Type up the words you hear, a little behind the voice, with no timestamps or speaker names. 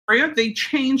They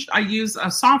changed, I use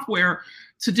a software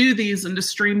to do these and to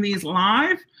stream these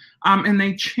live. And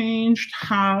they changed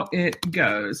how it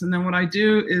goes. And then what I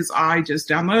do is I just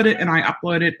download it and I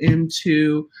upload it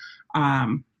into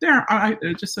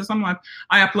it just says I'm live.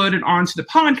 I upload it onto the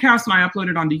podcast and I upload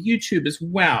it onto YouTube as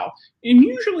well. And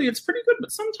usually it's pretty good,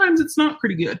 but sometimes it's not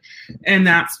pretty good. And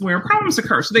that's where problems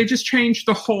occur. So they just changed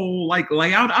the whole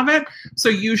layout of it. So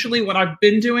usually what I've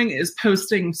been doing is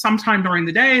posting sometime during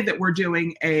the day that we're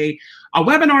doing a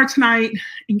webinar tonight.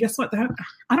 And guess what? That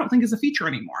I don't think is a feature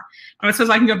anymore. It says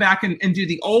I can go back and do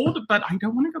the old, but I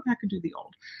don't want to go back and do the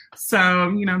old.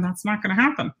 So, that's not going to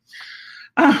happen.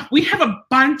 We have a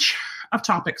bunch of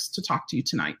topics to talk to you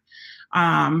tonight.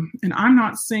 And I'm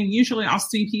not seeing, usually I'll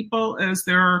see people as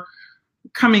they're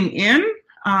coming in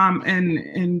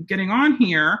and getting on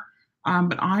here,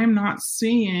 but I'm not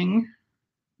seeing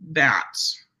that.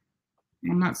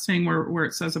 I'm not seeing where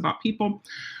it says about people.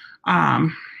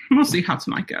 We'll see how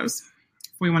tonight goes.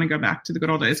 If we want to go back to the good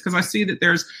old days, because I see that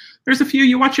there's a few,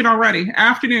 you watch it already.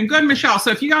 Afternoon. Good, Michelle.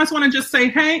 So if you guys want to just say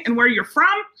hey and where you're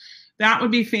from, that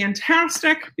would be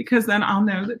fantastic, because then I'll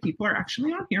know that people are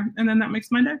actually on here. And then that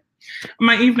makes my day,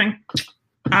 my evening.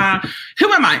 Who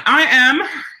am I? I am,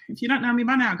 if you don't know me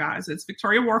by now, guys, it's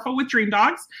Victoria Warfel with Dream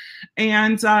Dogs.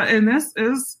 And this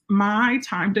is my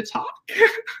time to talk.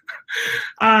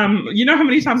 You know how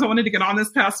many times I wanted to get on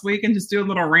this past week and just do a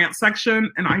little rant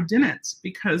section, and I didn't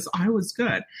because I was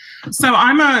good. So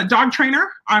I'm a dog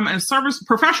trainer. I'm a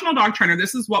professional dog trainer.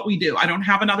 This is what we do. I don't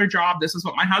have another job. This is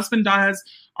what my husband does.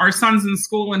 Our son's in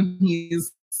school and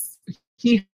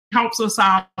he helps us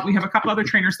out. We have a couple other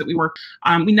trainers that we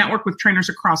network with trainers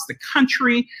across the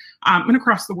country and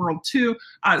across the world too.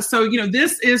 So,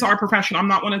 this is our profession. I'm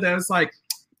not one of those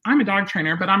I'm a dog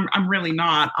trainer, but I'm really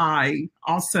not. I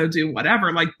also do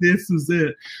whatever, this is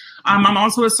it. I'm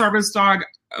also a service dog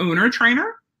owner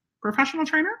trainer, professional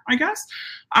trainer, I guess.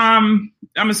 I'm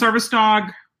a service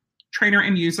dog trainer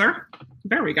and user.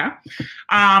 There we go.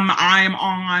 I am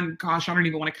on, gosh, I don't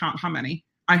even want to count how many.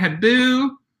 I had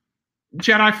Boo,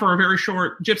 Jedi for a very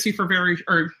short, Gypsy for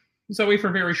Zoe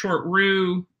for very short,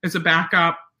 Rue is a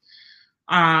backup,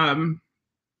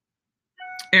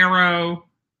 Arrow,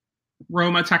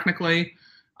 Roma technically,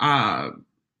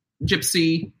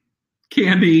 Gypsy,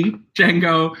 Candy,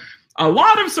 Django, a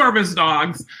lot of service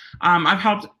dogs. I've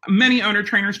helped many owner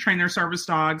trainers train their service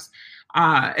dogs,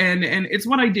 and it's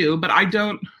what I do, but I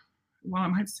don't. Well, it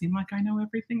might seem like I know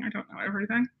everything. I don't know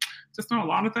everything. Just know a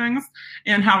lot of things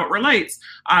and how it relates.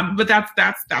 But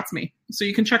that's me. So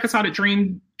you can check us out at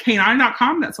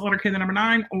dreamk9.com. That's the letter K, the number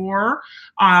 9. Or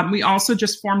we also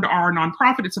just formed our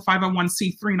nonprofit. It's a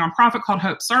 501c3 nonprofit called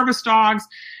Hope Service Dogs.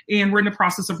 And we're in the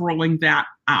process of rolling that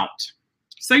out.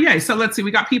 So yay. So let's see.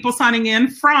 We got people signing in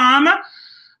from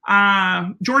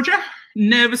Georgia,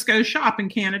 Nova Scotia, up in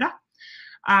Canada.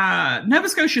 Nova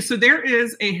Scotia. So there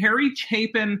is a Harry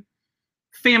Chapin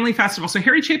family festival. So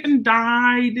Harry Chapin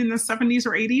died in the 70s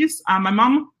or 80s. My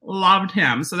mom loved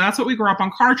him. So that's what we grew up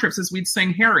on car trips, is we'd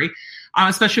sing Harry,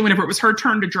 especially whenever it was her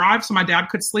turn to drive so my dad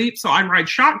could sleep. So I'd ride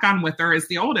shotgun with her as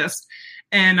the oldest.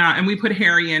 And we put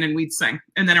Harry in and we'd sing.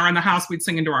 And then around the house, we'd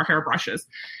sing into our hairbrushes.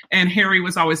 And Harry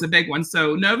was always a big one.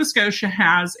 So Nova Scotia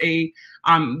has the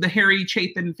Harry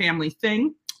Chapin family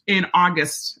thing in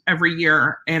August every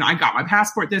year. And I got my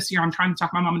passport this year. I'm trying to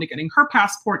talk my mom into getting her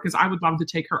passport because I would love to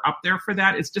take her up there for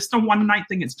that. It's just a one-night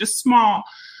thing. It's just small,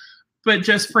 but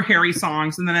just for Harry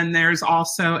songs. And then there's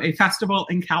also a festival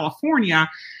in California,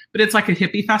 but it's like a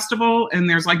hippie festival and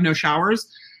there's no showers.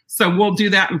 So we'll do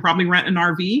that and probably rent an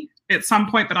RV at some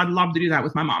point, but I'd love to do that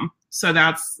with my mom. So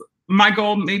that's my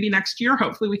goal. Maybe next year,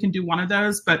 hopefully we can do one of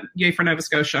those, but yay for Nova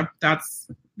Scotia. That's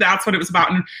what it was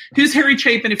about. And who's Harry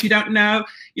Chapin? If you don't know,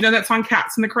 that song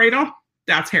Cats in the Cradle?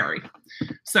 That's Harry.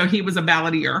 So he was a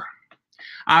balladeer.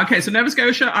 Okay, so Nova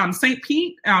Scotia, St.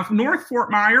 Pete, North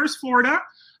Fort Myers, Florida,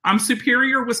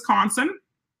 Superior, Wisconsin,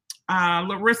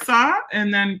 Larissa,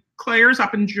 and then Claire's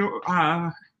up in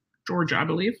Georgia, I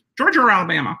believe. Georgia or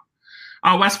Alabama.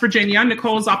 West Virginia.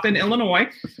 Nicole's up in Illinois.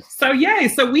 So yay.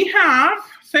 So we have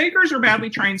fakers or badly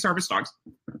trained service dogs.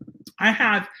 I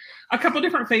have a couple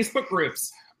different Facebook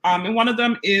groups. And one of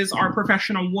them is our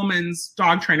professional woman's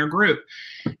dog trainer group.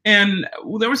 And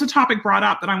there was a topic brought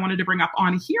up that I wanted to bring up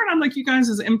on here. And I'd like you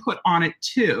guys' input on it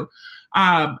too.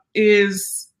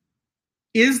 Is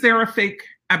there a fake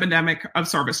epidemic of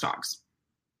service dogs?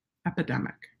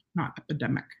 Epidemic, not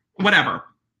epidemic, whatever,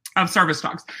 of service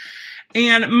dogs.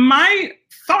 And my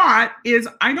thought is,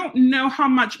 I don't know how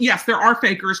much, yes, there are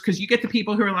fakers, because you get the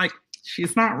people who are like,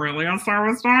 she's not really a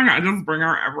service dog. I just bring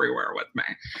her everywhere with me.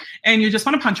 And you just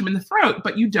want to punch them in the throat,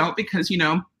 but you don't because,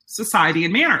 society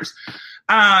and manners.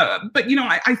 But,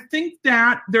 I think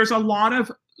that there's a lot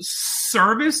of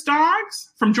service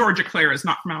dogs from Georgia. Claire is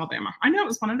not from Alabama. I know it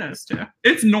was one of those too.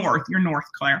 It's north. You're north,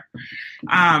 Claire.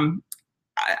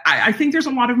 I think there's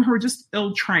a lot of them who are just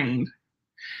ill-trained.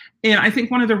 And I think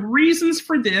one of the reasons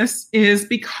for this is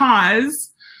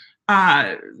because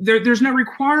there's no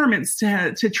requirements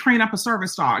to train up a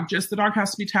service dog. Just the dog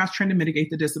has to be task trained to mitigate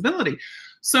the disability.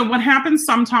 So what happens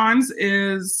sometimes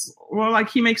is,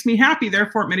 he makes me happy,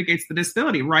 therefore it mitigates the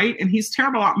disability, right? And he's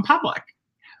terrible out in public.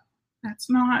 That's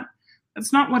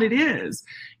not what it is.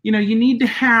 You need to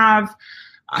have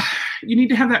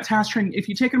that task training. If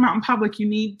you take him out in public, you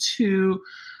need to,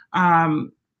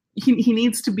 he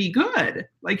needs to be good.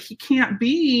 He can't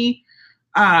be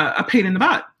a pain in the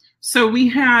butt. So we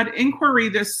had inquiry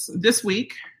this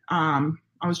week.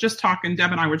 I was just talking,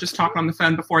 Deb and I were just talking on the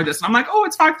phone before this, and I'm like, oh,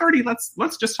 it's 5:30.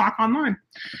 Let's just talk online.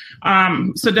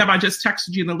 So Deb, I just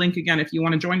texted you the link again if you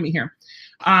want to join me here.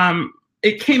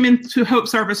 It came into Hope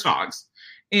Service Dogs,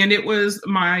 and it was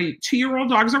my 2-year-old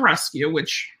dog's a rescue,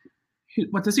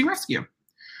 what does he rescue?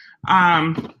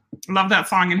 Love that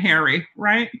song in Harry,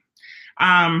 right?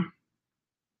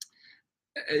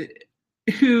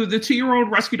 Who the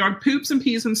 2-year-old rescue dog poops and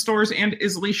pees in stores and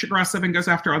is leash aggressive and goes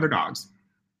after other dogs.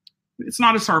 It's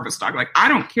not a service dog. I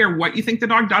don't care what you think the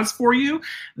dog does for you.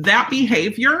 That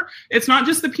behavior, it's not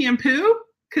just the pee and poo,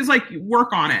 because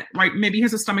work on it, right? Maybe he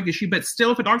has a stomach issue, but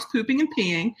still, if a dog's pooping and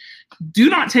peeing, do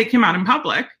not take him out in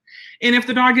public. And if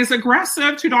the dog is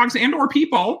aggressive to dogs and or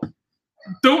people,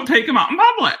 don't take him out in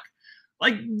public.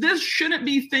 This shouldn't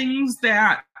be things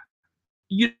that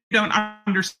you don't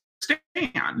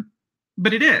understand,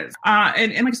 but it is.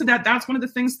 And like I said, that's one of the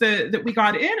things that we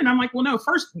got in. And I'm like, well, no,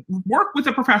 first work with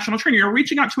a professional trainer. You're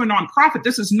reaching out to a nonprofit.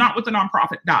 This is not what the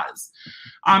nonprofit does,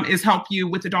 is help you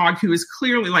with the dog who is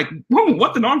clearly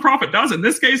what the nonprofit does in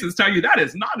this case is tell you that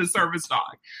is not a service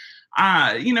dog.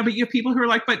 But you have people who are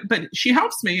like, but she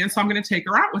helps me, and so I'm going to take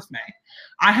her out with me.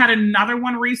 I had another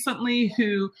one recently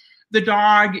who the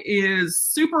dog is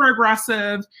super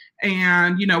aggressive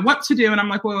and what to do. And I'm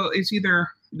like, well, it's either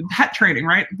pet training,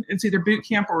 right? It's either boot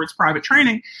camp or it's private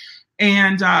training.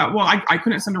 And I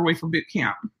couldn't send her away from boot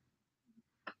camp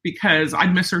because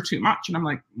I'd miss her too much. And I'm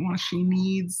like, well, she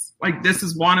needs, this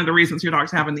is one of the reasons your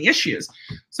dog's having the issues.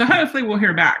 So hopefully we'll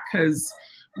hear back, because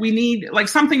we need,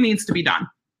 something needs to be done.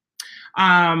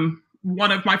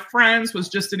 One of my friends was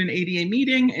just at an ADA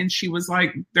meeting, and she was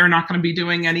like, they're not going to be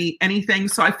doing anything.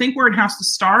 So I think where it has to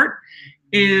start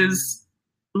is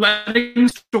letting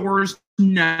stores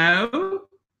know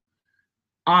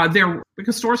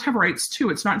because stores have rights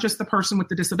too. It's not just the person with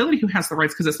the disability who has the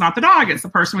rights, because it's not the dog, it's the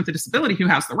person with the disability who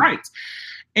has the rights.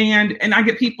 And I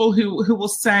get people who will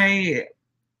say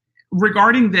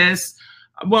regarding this,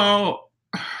 well,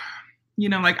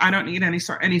 I don't need any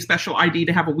special ID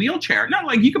to have a wheelchair.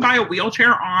 No, you can buy a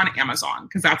wheelchair on Amazon,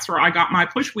 because that's where I got my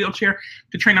push wheelchair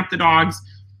to train up the dogs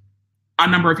a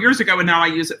number of years ago, and now I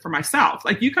use it for myself.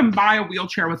 You can buy a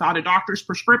wheelchair without a doctor's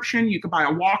prescription. You can buy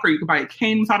a walker. You can buy a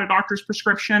cane without a doctor's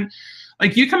prescription.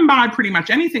 You can buy pretty much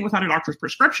anything without a doctor's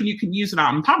prescription. You can use it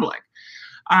out in public.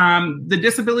 The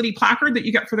disability placard that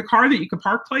you get for the car that you can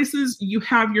park places, you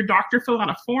have your doctor fill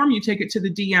out a form, you take it to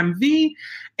the DMV,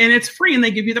 and it's free, and they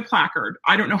give you the placard.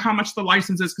 I don't know how much the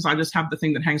license is, because I just have the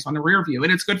thing that hangs on the rear view,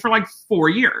 and it's good for 4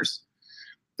 years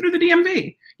through the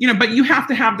DMV. But you have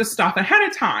to have this stuff ahead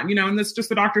of time, and that's just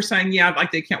the doctor saying, yeah,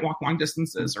 they can't walk long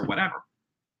distances or whatever.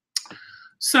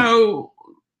 So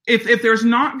if there's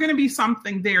not going to be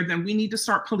something there, then we need to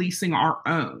start policing our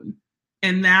own.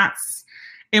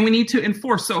 And we need to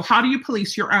enforce. So how do you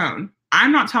police your own?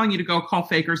 I'm not telling you to go call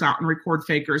fakers out and record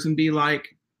fakers and be like,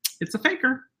 it's a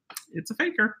faker. It's a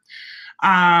faker.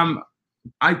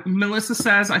 Melissa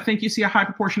says, I think you see a high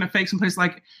proportion of fakes in places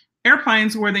like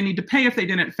airplanes where they need to pay if they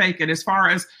didn't fake it. As far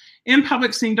as in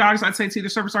public seeing dogs, I'd say it's either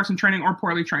service dogs in training or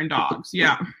poorly trained dogs.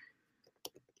 Yeah.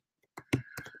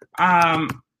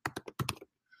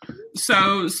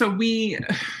 So we,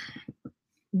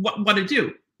 what to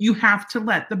do? You have to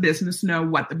let the business know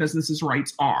what the business's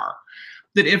rights are.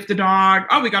 That if the dog,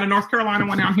 we got a North Carolina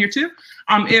one down here too.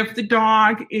 If the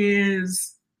dog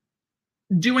is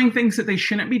doing things that they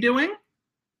shouldn't be doing,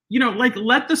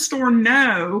 let the store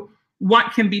know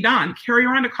what can be done. Carry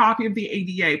around a copy of the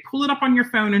ADA, pull it up on your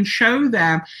phone and show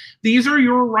them these are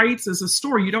your rights as a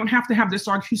store. You don't have to have this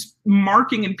dog who's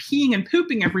marking and peeing and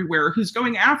pooping everywhere, who's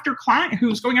going after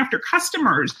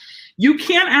customers. You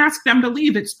can't ask them to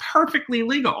leave. It's perfectly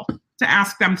legal to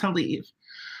ask them to leave.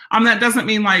 That doesn't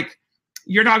mean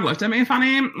your dog looked at me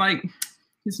funny,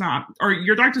 he's not, or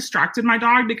your dog distracted my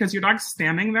dog because your dog's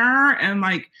standing there and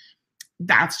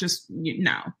that's just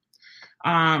no.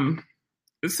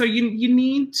 So you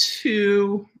need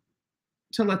to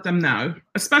let them know,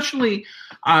 especially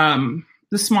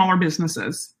the smaller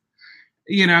businesses,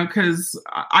 because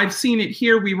I've seen it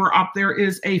here. We were up. There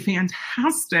is a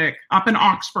fantastic up in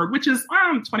Oxford, which is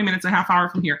 20 minutes, a half hour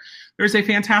from here. There's a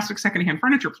fantastic secondhand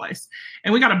furniture place.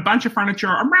 And we got a bunch of furniture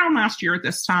around last year at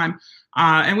this time.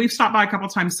 And we've stopped by a couple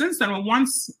of times since then. Well,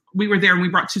 once we were there and we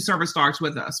brought 2 service dogs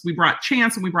with us. We brought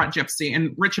Chance and we brought Gypsy,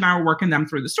 and Rich and I were working them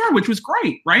through the store, which was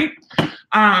great, right?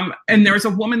 And there was a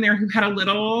woman there who had a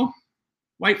little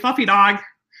white fluffy dog,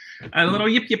 a little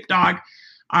yip yip dog,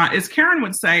 as Karen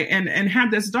would say, and had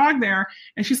this dog there.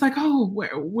 And she's like, oh,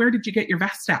 where did you get your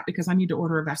vest at? Because I need to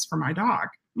order a vest for my dog.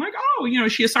 I'm like, oh,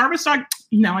 is she a service dog?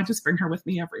 No, I just bring her with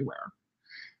me everywhere.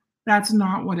 That's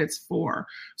not what it's for.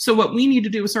 So what we need to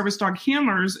do with service dog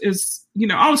handlers is,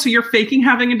 so you're faking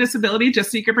having a disability just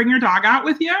so you can bring your dog out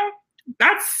with you?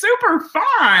 That's super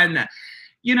fun.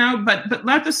 But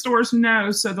let the stores know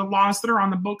so the laws that are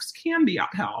on the books can be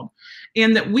upheld,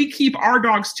 and that we keep our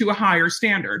dogs to a higher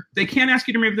standard. They can't ask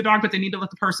you to remove the dog, but they need to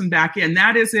let the person back in.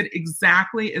 That is it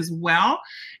exactly as well.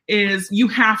 Is you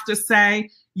have to say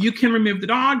you can remove the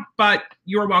dog, but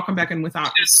you're welcome back in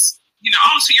without this.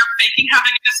 So you're faking having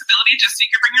a disability just so you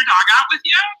can bring your dog out with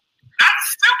you? That's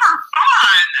super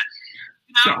fun.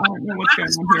 So I don't know what's going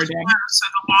on here, Dan. So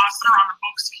the laws that are on the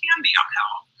books can be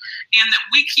upheld, and that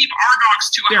we keep our dogs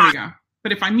to a high. There we go.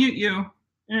 But if I mute you,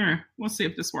 we'll see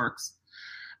if this works.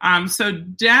 So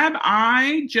Deb,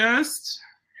 I just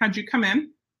had you come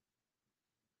in.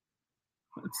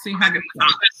 Let's see how this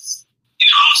goes.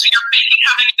 So you're faking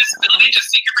having a disability just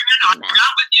so you can bring your dog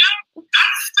out with you?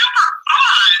 That's super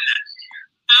fun.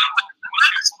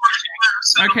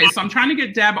 Okay, so I'm trying to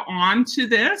get Deb on to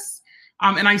this,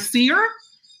 and I see her,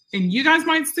 and you guys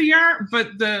might see her,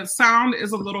 but the sound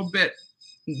is a little bit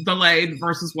delayed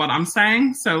versus what I'm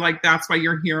saying. So, that's why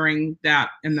you're hearing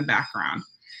that in the background.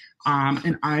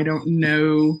 And I don't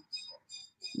know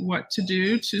what to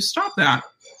do to stop that.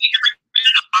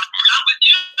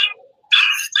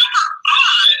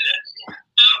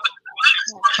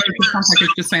 It sounds like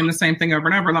it's just saying the same thing over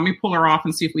and over. Let me pull her off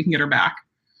and see if we can get her back.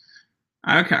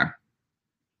 Okay.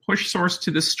 Push source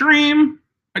to the stream.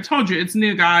 I told you it's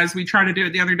new, guys. We tried to do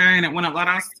it the other day and it wouldn't let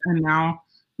us. And now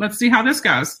let's see how this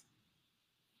goes.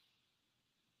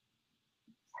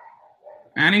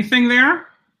 Anything there?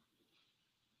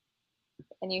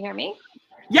 Can you hear me?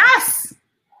 Yes.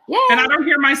 Yeah. And I don't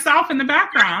hear myself in the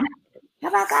background. How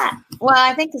about that? Well,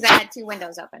 I think because I had 2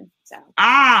 windows open. So.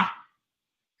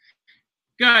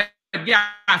 Good.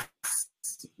 Yes.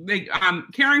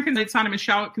 Karen can say, and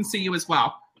Michelle can see you as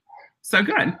well. So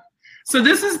good. So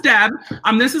this is Deb.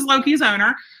 This is Loki's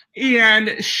owner,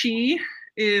 and she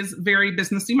is very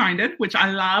businessy minded, which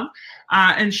I love.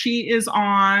 And she is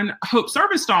on Hope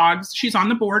Service Dogs. She's on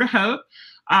the board of Hope.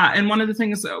 And one of the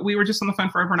things, we were just on the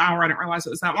phone for over an hour. I didn't realize it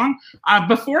was that long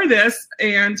before this,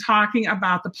 and talking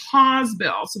about the pause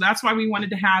bill. So that's why we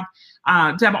wanted to have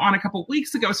Deb on a couple of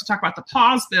weeks ago to talk about the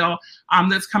pause bill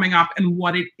that's coming up and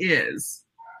what it is.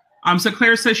 So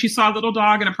Claire says she saw a little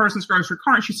dog in a person's grocery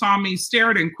cart, and she saw me,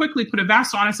 stared, and quickly put a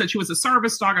vest on and said she was a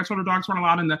service dog. I told her dogs weren't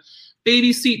allowed in the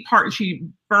baby seat part, and she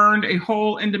burned a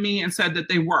hole into me and said that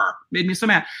they were. Made me so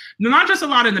mad. They're not just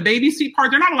allowed in the baby seat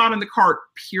part, they're not allowed in the cart,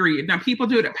 period. Now, people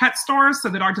do it at pet stores so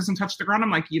the dog doesn't touch the ground.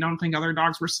 I'm like, you don't think other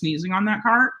dogs were sneezing on that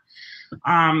cart?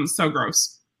 So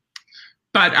gross.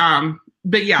 But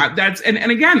yeah, that's,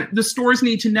 and again, the stores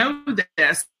need to know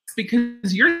this,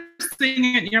 because you're seeing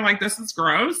it and you're like, this is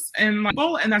gross, and like,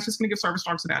 well, and that's just going to give service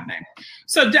dogs a bad name.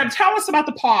 So Deb, tell us about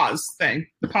the pause thing,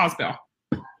 the pause bill.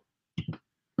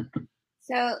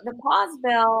 So the pause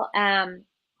bill,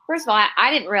 first of all,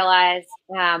 I didn't realize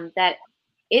that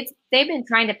they've been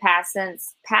trying to pass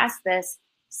this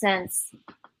since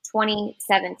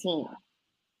 2017,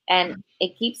 and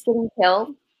it keeps getting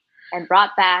killed and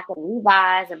brought back and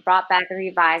revised and brought back and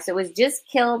revised. So it was just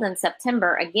killed in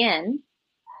September again.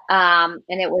 And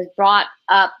it was brought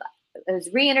up, it was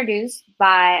reintroduced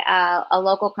by a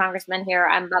local congressman here.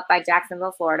 I'm up by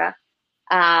Jacksonville, Florida,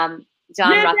 John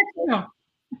Russell.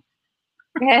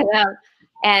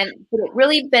 And it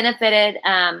really benefited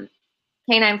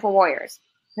Canine for Warriors,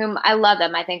 whom I love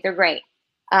them. I think they're great.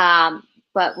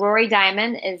 But Rory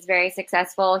Diamond is very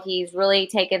successful. He's really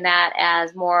taken that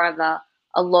as more of a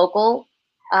local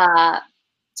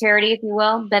charity, if you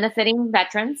will, benefiting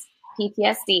veterans,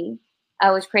 PTSD.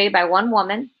 Was created by one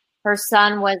woman. Her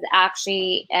son was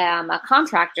actually a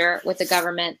contractor with the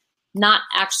government, not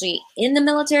actually in the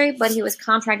military, but he was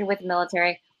contracted with the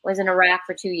military, was in Iraq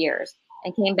for 2 years,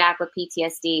 and came back with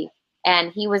PTSD.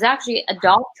 And he was actually a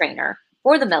dog trainer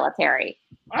for the military.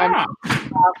 And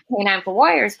Canine for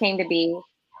Warriors came to be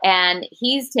And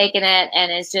he's taken it,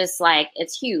 and it's just like,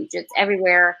 it's huge. It's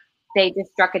everywhere. They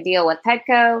just struck a deal with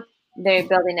Petco. They're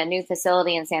building a new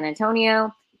facility in San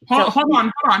Antonio. Hold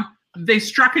on. They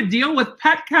struck a deal with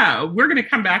Petco. We're going to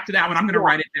come back to that one. I'm going to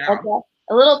write it down.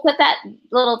 Okay. Put that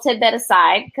little tidbit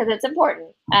aside because it's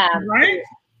important. Right?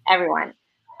 Everyone.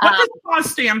 What does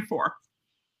PAWS stand for?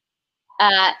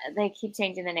 They keep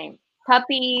changing the name.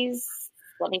 Puppies.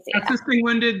 Let me see. Assisting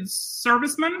Wounded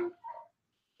Servicemen?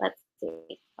 Let's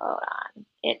see. Hold on.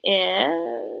 It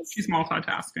is. She's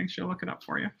multitasking. She'll look it up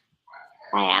for you.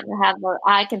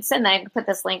 I can send that. I can put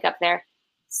this link up there.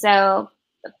 So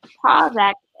the PAWS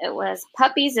Act, it was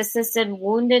Puppies Assisted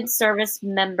Wounded Service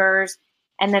Members,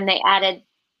 and then they added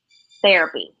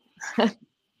therapy.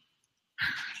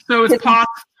 So it's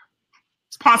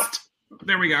PAWS.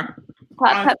 There we go.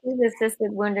 Puppies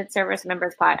Assisted Wounded Service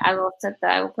Members Pod. I will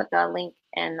put the link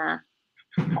in.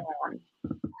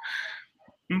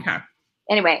 Okay.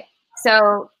 Anyway,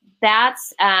 so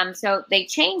that's so they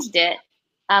changed it.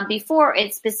 Before,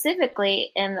 it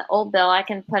specifically in the old bill, I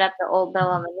can put up the old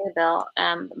bill and the new bill.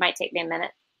 It might take me a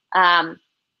minute.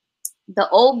 The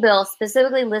old bill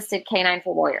specifically listed K9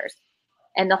 for Warriors.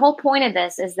 And the whole point of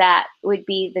this is that it would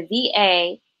be the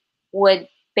VA would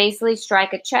basically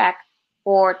strike a check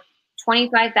for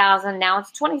 $25,000, now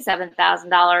it's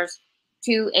 $27,000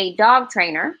 to a dog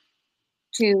trainer,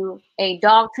 to a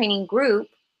dog training group.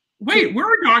 Wait,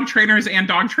 we're dog trainers and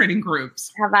dog training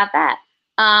groups. How about that?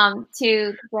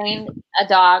 To train a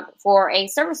dog for a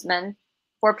serviceman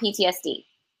for PTSD.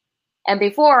 And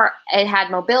before, it had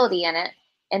mobility in it.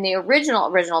 In the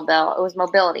original bill, it was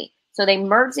mobility. So they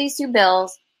merged these two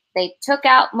bills. They took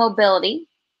out mobility,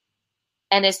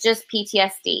 and it's just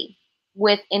PTSD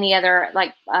with any other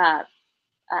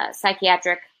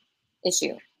psychiatric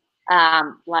issue.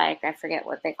 Like I forget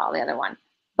what they call the other one,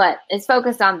 but it's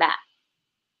focused on that.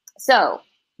 So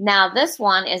now this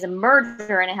one is a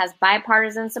merger, and it has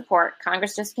bipartisan support.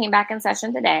 Congress just came back in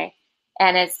session today,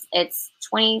 and it's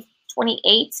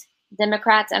 28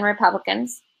 Democrats and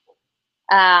Republicans.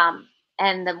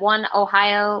 And the one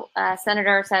Ohio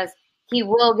senator says he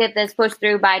will get this pushed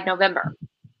through by November.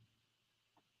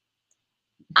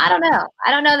 I don't know.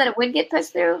 I don't know that it would get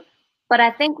pushed through, but I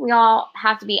think we all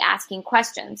have to be asking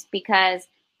questions because,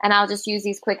 and I'll just use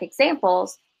these quick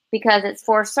examples because it's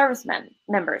for servicemen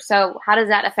members. So how does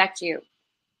that affect you?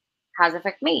 How does it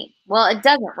affect me? Well, it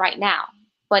doesn't right now,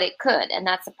 but it could. And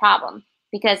that's the problem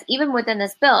because even within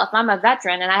this bill, if I'm a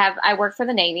veteran and I worked for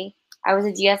the Navy, I was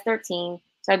a GS-13.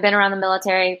 So I've been around the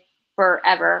military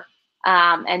forever,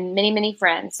 and many, many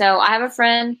friends. So I have a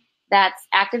friend that's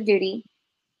active duty.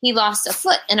 He lost a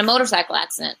foot in a motorcycle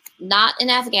accident, not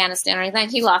in Afghanistan or anything.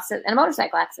 He lost it in a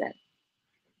motorcycle accident.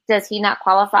 Does he not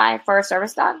qualify for a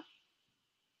service dog?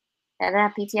 He doesn't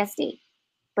have PTSD,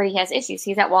 but he has issues.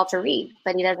 He's at Walter Reed,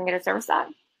 but he doesn't get a service dog.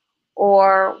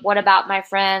 Or what about my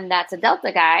friend that's a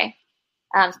Delta guy,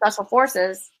 Special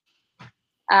Forces?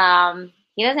 He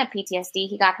doesn't have PTSD.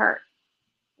 He got hurt,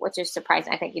 which is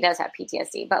surprising. I think he does have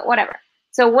PTSD, but whatever.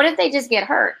 So what if they just get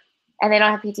hurt and they don't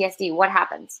have PTSD? What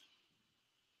happens?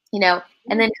 And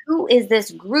then who is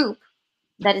this group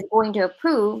that is going to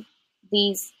approve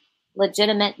these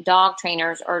legitimate dog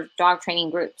trainers or dog training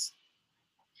groups?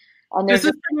 And does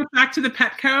this bring us back to the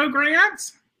Petco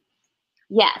grants?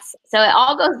 Yes. So it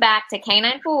all goes back to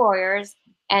K9 for Warriors,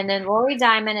 and then Rory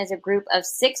Diamond is a group of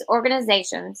 6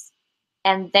 organizations,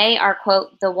 and they are,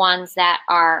 quote, the ones that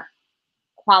are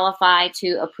qualified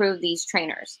to approve these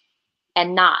trainers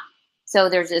and not. So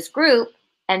there's this group,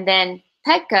 and then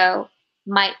Petco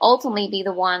might ultimately be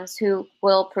the ones who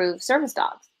will approve service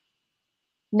dogs.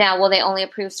 Now, will they only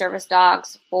approve service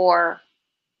dogs for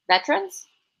veterans?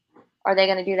 Or are they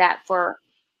going to do that for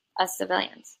us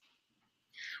civilians?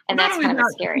 And that's kind of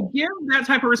scary. Give that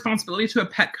type of responsibility to a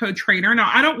Petco trainer. Now,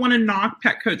 I don't want to knock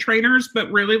Petco trainers,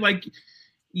 but really, like,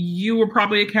 you were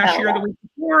probably a cashier the week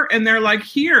before, and they're like,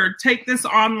 here, take this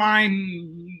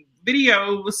online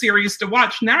video series to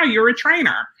watch. Now you're a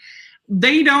trainer.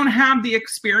 They don't have the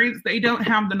experience. They don't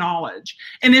have the knowledge.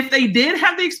 And if they did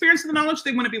have the experience and the knowledge,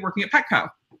 they wouldn't be working at Petco.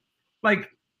 Like,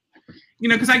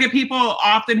 because I get people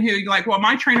often who like, well,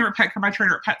 my trainer at Petco, my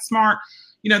trainer at PetSmart,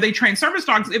 they train service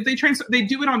dogs. If they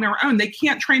do it on their own. They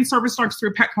can't train service dogs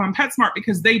through Petco and PetSmart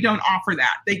because they don't offer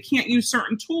that. They can't use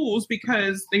certain tools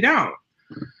because they don't.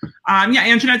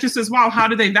 Anjanette just says, wow, how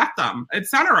do they vet them, et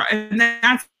cetera? And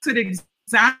that's it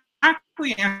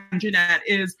exactly, Anjanette,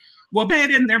 is, well,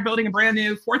 they're building a brand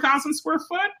new 40,000 square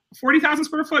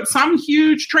foot, some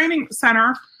huge training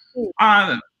center.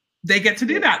 They get to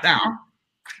do that now.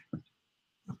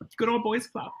 Good old boys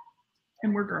club.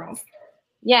 And we're girls.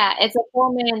 Yeah, it's a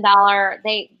 $4 million.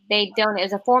 They donate.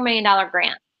 It's a $4 million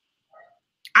grant.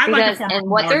 I like a $4 and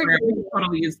what they're grant. doing,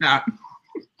 totally use that.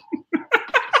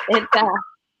 It's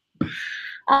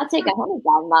I'll take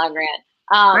 $100,000 grant.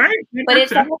 Right? But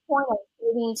it's the whole point of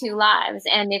saving 2 lives.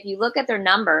 And if you look at their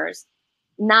numbers,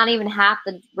 not even half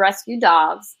the rescue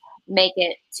dogs make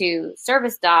it to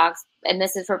service dogs, and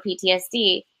this is for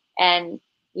PTSD. And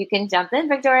you can jump in,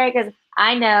 Victoria, because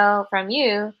I know from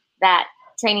you that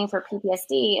training for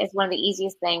PTSD is one of the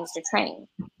easiest things to train.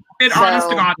 Honest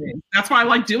to God, that's why I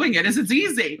like doing it. Is it's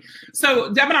easy.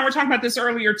 So Deb and I were talking about this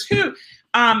earlier too.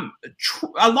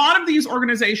 A lot of these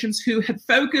organizations who had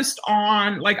focused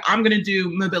on, like, I'm going to do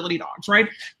mobility dogs, right?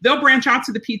 They'll branch out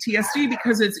to the PTSD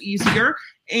because it's easier.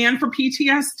 And for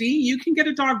PTSD, you can get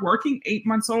a dog working 8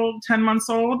 months old, 10 months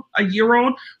old, a year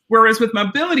old. Whereas with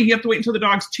mobility, you have to wait until the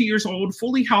dog's 2 years old,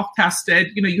 fully health tested.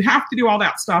 You know, you have to do all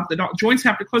that stuff. The dog joints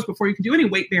have to close before you can do any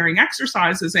weight-bearing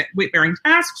exercises and weight-bearing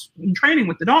tasks and training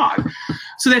with the dog.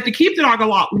 So they have to keep the dog a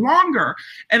lot longer.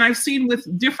 And I've seen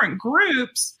with different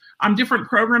groups, different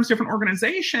programs, different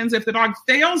organizations, if the dog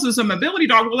fails as a mobility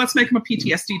dog, well, let's make him a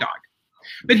PTSD dog.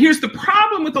 But here's the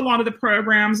problem with a lot of the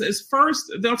programs is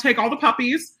first, they'll take all the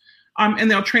puppies and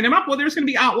they'll train them up. Well, there's going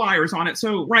to be outliers on it.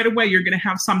 So right away, you're going to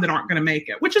have some that aren't going to make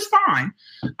it, which is fine.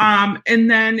 And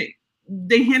then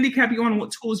they handicap you on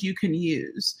what tools you can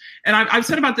use. And I've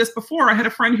said about this before. I had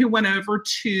a friend who went over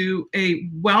to a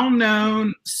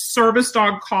well-known service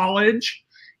dog college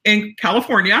in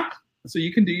California. So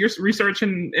you can do your research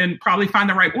and probably find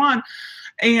the right one.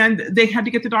 And they had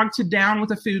to get the dog to down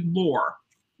with a food lure,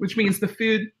 which means the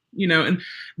food, you know, and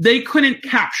they couldn't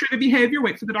capture the behavior,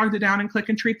 wait for the dog to down and click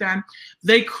and treat them.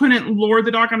 They couldn't lure the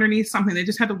dog underneath something. They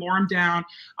just had to lure him down.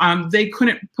 They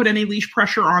couldn't put any leash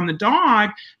pressure on the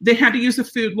dog. They had to use a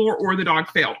food lure or the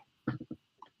dog failed.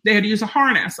 They had to use a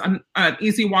harness, an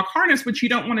easy walk harness, which you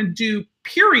don't want to do,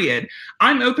 period.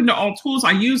 I'm open to all tools.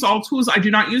 I use all tools. I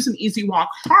do not use an easy walk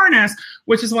harness,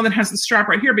 which is one that has the strap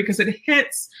right here because it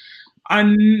hits a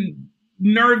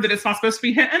nerve that it's not supposed to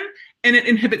be hitting, and it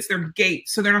inhibits their gait.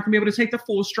 So they're not going to be able to take the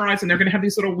full strides, and they're going to have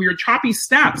these little weird choppy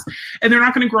steps, and they're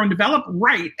not going to grow and develop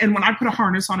right. And when I put a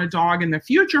harness on a dog in the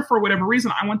future, for whatever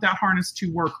reason, I want that harness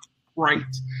to work right.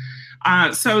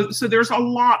 So there's a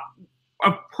lot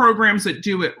of programs that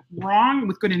do it wrong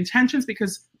with good intentions,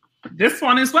 because this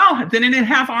one as well, didn't it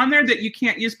have on there that you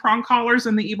can't use prong collars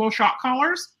and the Evo shock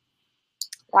collars?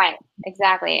 Right,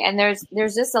 exactly. And there's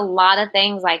just a lot of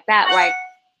things like that. Like,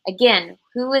 again,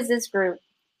 who is this group?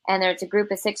 And there's a group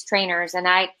of 6 trainers, and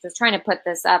I was trying to put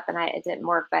this up and it didn't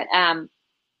work, but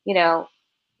you know,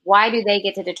 why do they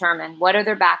get to determine what are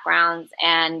their backgrounds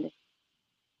and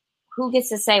who gets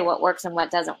to say what works and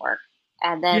what doesn't work?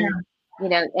 And then you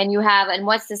know, and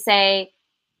what's to say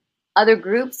other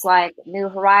groups like New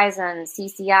Horizons,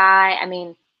 CCI, I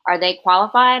mean, are they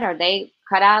qualified? Are they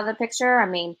cut out of the picture? I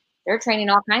mean, they're training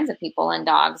all kinds of people and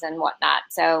dogs and whatnot.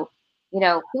 So, you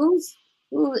know,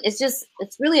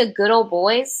 it's really a good old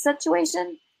boys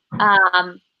situation.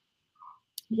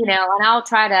 You know, and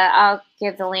I'll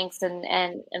give the links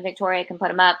and Victoria can put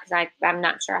them up because I'm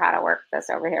not sure how to work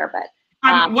this over here, but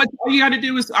what all you got to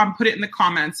do is put it in the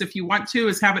comments. If you want to,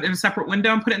 is have it in a separate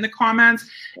window and put it in the comments.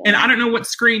 And I don't know what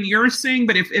screen you're seeing,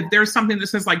 but if there's something that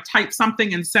says like type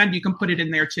something and send, you can put it in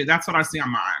there too. That's what I see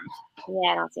on mine.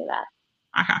 Yeah, I don't see that.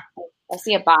 Okay. I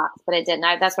see a box, but it didn't.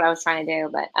 That's what I was trying to do.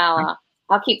 But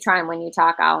I'll keep trying. When you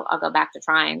talk, I'll go back to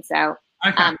trying. So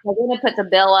okay. I'm going to put the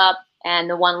bill up and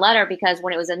the one letter, because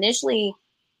when it was initially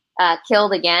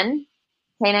killed again,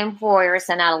 K9 Warriors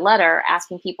sent out a letter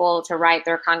asking people to write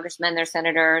their congressmen, their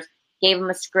senators, gave them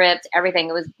a script, everything.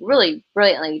 It was really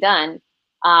brilliantly done.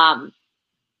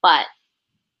 But,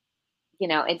 you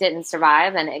know, it didn't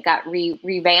survive and it got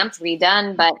revamped,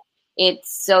 redone. But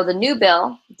so the new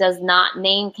bill does not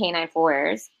name K9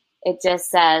 Warriors. It just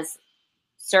says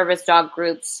service dog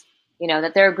groups, you know,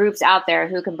 that there are groups out there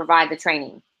who can provide the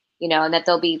training, you know, and that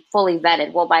they'll be fully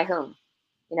vetted. Well, by whom?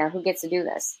 You know, who gets to do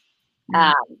this?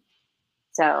 Mm-hmm.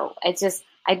 So it's just,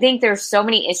 I think there's so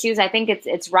many issues. I think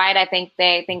it's right. I think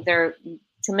they're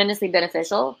tremendously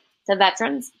beneficial to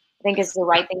veterans. I think it's the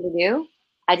right thing to do.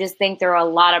 I just think there are a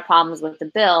lot of problems with the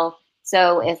bill.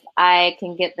 So if I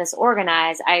can get this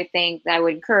organized, I think that I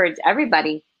would encourage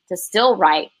everybody to still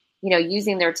write, you know,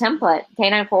 using their template,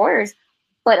 K9 Warriors,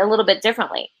 but a little bit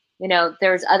differently. You know,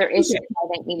 there's other issues I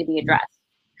think need to be addressed.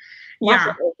 Lots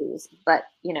of issues, but,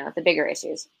 you know, the bigger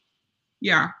issues.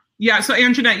 Yeah. Yeah. So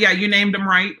Anjanette, you named them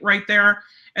right there.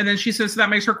 And then she says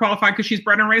that makes her qualified because she's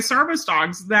bred and raised service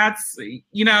dogs. That's,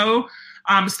 you know,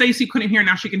 Stacy couldn't hear.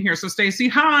 Now she can hear. So Stacy,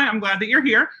 hi, I'm glad that you're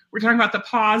here. We're talking about the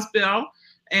pause bill.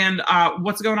 and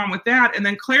what's going on with that. And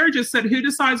then Claire just said, who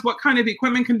decides what kind of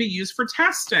equipment can be used for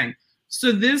testing?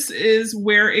 So this is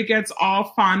where it gets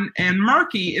all fun and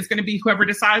murky. It's going to be whoever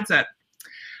decides it.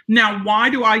 Now, why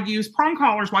do I use prong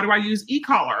collars? Why do I use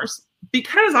e-collars?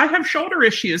 Because I have shoulder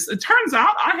issues. It turns out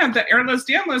I have the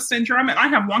Ehlers-Danlos syndrome and I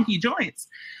have wonky joints.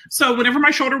 So whenever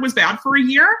my shoulder was bad for a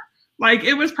year, like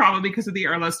it was probably because of the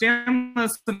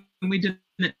Ehlers-Danlos, and we didn't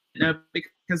know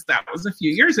because that was a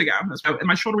few years ago. And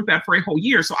my shoulder was bad for a whole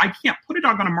year. So I can't put a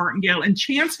dog on a martingale and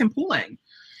chance him pulling.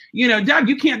 You know, Doug,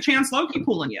 you can't chance Loki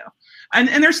pulling you.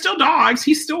 And there's still dogs.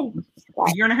 He's still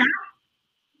a year and a half.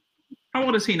 How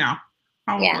old is he now?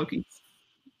 How old is Loki?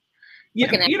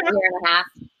 Yeah, you know, a year and a half.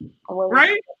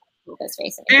 Right?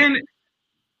 And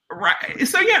right.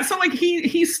 So yeah, so like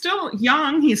he's still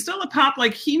young, he's still a pup.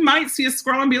 Like he might see a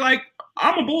squirrel and be like,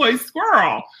 I'm a boy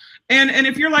squirrel. And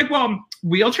if you're like, well,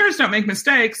 wheelchairs don't make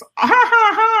mistakes,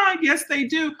 yes, they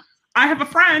do. I have a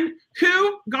friend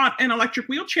who got an electric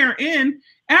wheelchair in.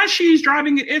 As she's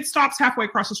driving it, it stops halfway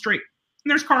across the street. And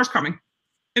there's cars coming.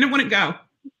 And it wouldn't go.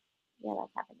 Yeah,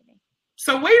 that's happened to me.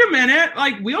 So wait a minute,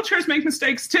 like wheelchairs make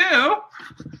mistakes too.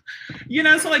 You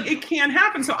know, so like it can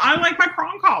happen. So I like my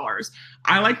prong collars.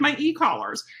 I like my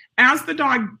e-collars. As the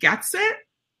dog gets it,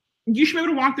 you should be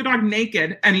able to walk the dog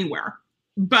naked anywhere.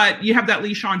 But you have that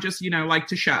leash on just, you know, like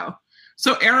to show.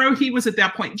 So Arrow, he was at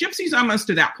that point. Gypsy's almost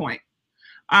to that point.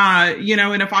 You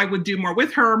know, and if I would do more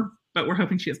with her, but we're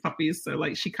hoping she has puppies. So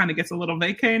like she kind of gets a little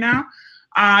vacay now.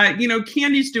 You know,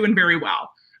 Candy's doing very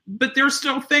well. But there's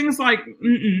still things like,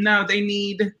 no, they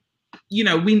need, you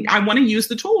know, I want to use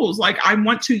the tools. Like I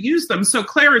want to use them. So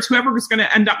Claire, it's whoever is going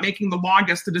to end up making the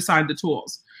longest to decide the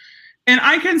tools. And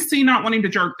I can see not wanting to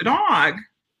jerk the dog,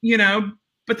 you know,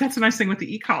 but that's a nice thing with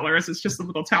the e-collar is it's just a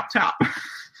little tap, tap.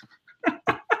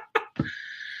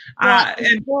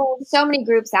 And there's so many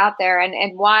groups out there.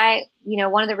 And why, you know,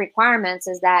 one of the requirements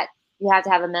is that you have to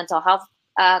have a mental health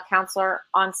counselor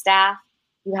on staff.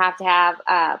 You have to have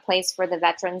a place for the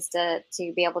veterans to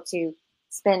be able to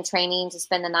spend training, to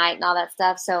spend the night and all that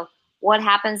stuff. So what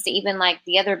happens to even like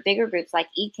the other bigger groups like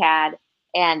ECAD,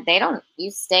 and you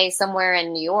stay somewhere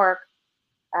in New York,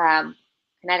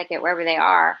 Connecticut, wherever they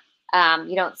are.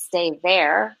 You don't stay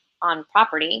there on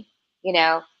property, you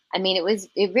know. I mean,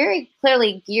 it very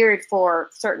clearly geared for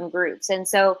certain groups. And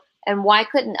so, and why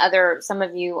couldn't some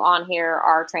of you on here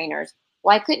are trainers,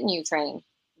 why couldn't you train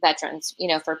veterans, you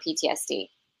know, for PTSD,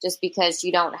 just because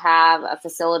you don't have a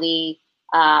facility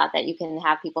that you can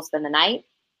have people spend the night?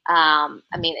 I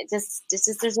mean,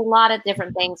 there's a lot of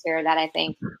different things here that I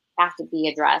think have to be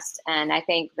addressed. And I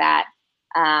think that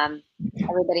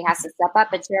everybody has to step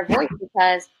up and share a voice,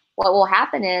 because what will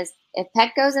happen is if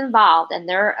Petco's involved and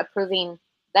they're approving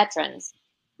veterans,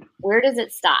 where does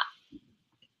it stop?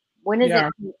 When does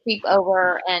it creep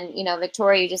over? And, you know,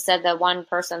 Victoria, you just said the one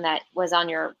person that was on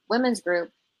your women's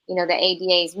group, you know, the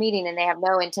ADA's meeting, and they have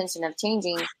no intention of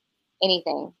changing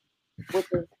anything, which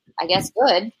is, I guess,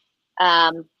 good.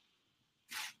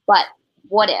 But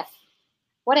what if?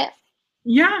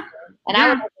 Yeah. And I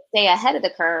would like to stay ahead of the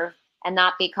curve and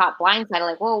not be caught blindsided.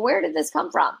 Like, well, where did this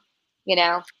come from? You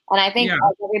know? And I think as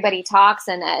everybody talks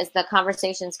and as the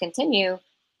conversations continue,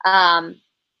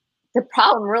 the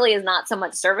problem really is not so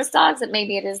much service dogs, that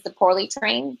maybe it is the poorly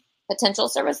trained potential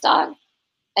service dog,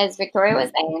 as Victoria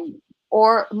was saying,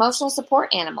 or emotional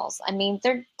support animals. I mean,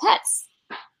 they're pets.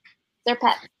 They're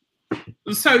pets.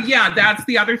 So yeah, that's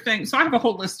the other thing. So I have a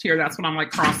whole list here. That's what I'm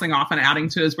like crossing off and adding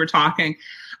to as we're talking.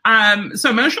 So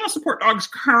emotional support dogs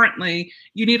currently,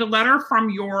 you need a letter from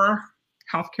your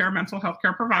mental health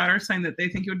care provider saying that they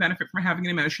think you would benefit from having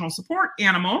an emotional support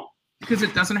animal, because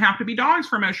it doesn't have to be dogs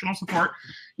for emotional support.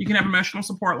 You can have emotional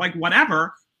support like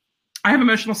whatever. I have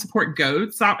emotional support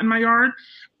goats out in my yard,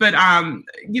 but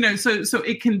you know, so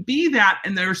it can be that.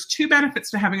 And there's two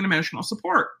benefits to having an emotional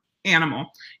support animal.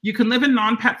 You can live in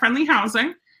non-pet friendly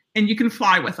housing and you can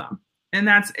fly with them, and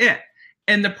that's it.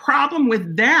 And the problem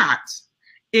with that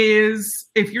is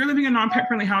if you're living in non-pet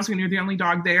friendly housing and you're the only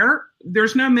dog there,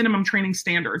 there's no minimum training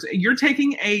standards. You're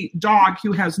taking a dog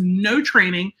who has no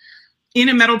training in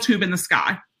a metal tube in the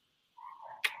sky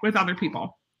with other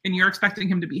people, and you're expecting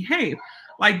him to behave.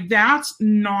 Like, that's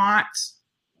not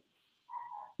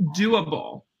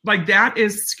doable. Like, that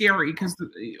is scary, because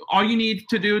all you need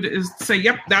to do is say,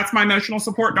 yep, that's my emotional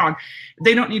support dog.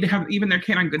 They don't need to have even their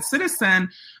Canine Good Citizen,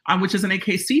 which is an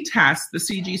AKC test, the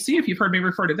CGC, if you've heard me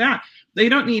refer to that. They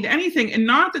don't need anything. And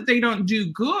not that they don't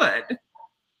do good,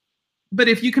 but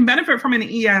if you can benefit from an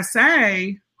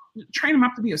ESA, train them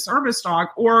up to be a service dog,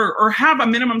 or have a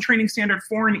minimum training standard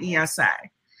for an ESA.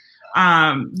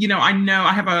 You know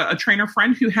I have a trainer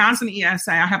friend who has an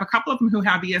ESA. I have a couple of them who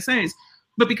have ESAs,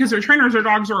 but because they're trainers, their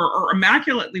dogs are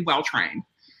immaculately well trained.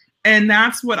 And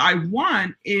that's what I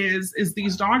want is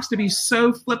these dogs to be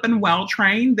so flippin' well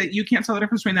trained that you can't tell the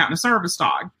difference between that and a service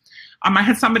dog. I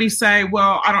had somebody say,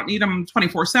 well, I don't need him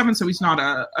 24/7, so he's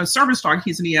not a service dog,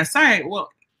 he's an ESA. Well,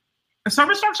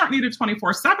 service dogs aren't needed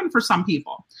 24/7 for some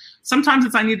people.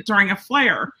 Sometimes I need it during a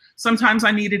flare. Sometimes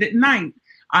I need it at night.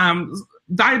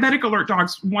 Diabetic alert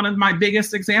dogs, one of my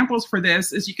biggest examples for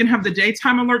this is you can have the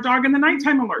daytime alert dog and the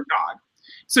nighttime alert dog.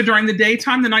 So during the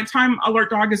daytime, the nighttime alert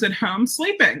dog is at home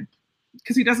sleeping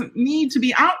because he doesn't need to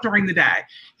be out during the day.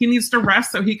 He needs to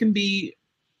rest so he can be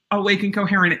awake and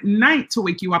coherent at night to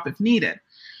wake you up if needed.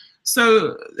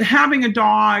 So having a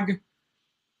dog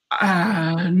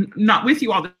not with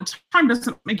you all the time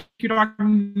doesn't make your dog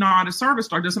not a service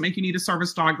dog, doesn't make you need a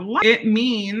service dog. It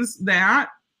means that,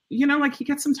 like he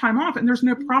gets some time off, and there's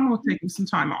no problem with taking some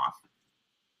time off.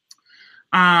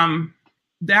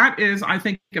 That is, I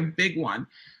think, a big one.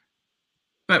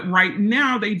 But right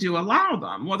now they do allow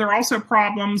them. Well, there are also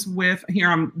problems with,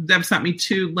 Deb sent me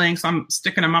 2 links. I'm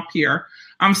sticking them up here.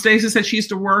 Stacey said she used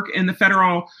to work in the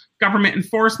federal government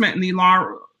enforcement, and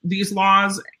these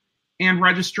laws and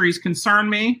registries concern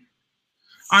me.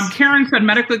 Karen said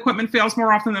medical equipment fails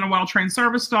more often than a well-trained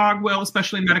service dog will,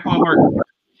 especially medical alert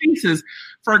cases.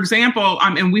 For example,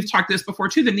 and we've talked this before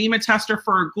too, the NEMA tester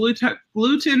for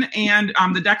gluten and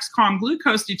the Dexcom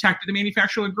glucose detector, the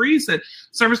manufacturer agrees that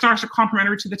service dogs are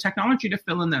complementary to the technology to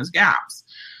fill in those gaps.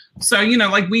 So,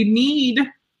 we need,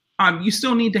 you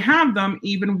still need to have them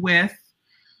even with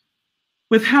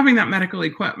having that medical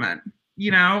equipment.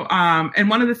 And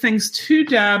one of the things too,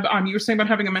 Deb, you were saying about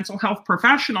having a mental health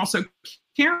professional. So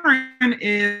Karen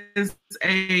is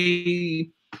a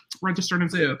registered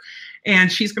zoo,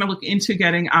 and she's going to look into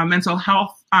getting mental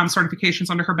health certifications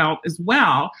under her belt as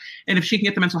well. And if she can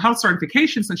get the mental health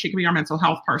certifications, then she can be our mental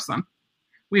health person.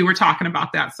 We were talking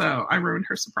about that, so I ruined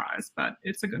her surprise, but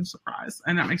it's a good surprise,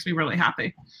 and that makes me really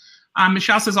happy.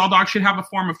 Michelle says all dogs should have a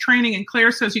form of training, and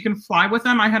Claire says you can fly with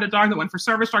them. I had a dog that went for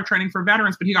service dog training for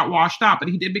veterans, but he got washed out. But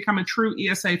he did become a true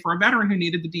ESA for a veteran who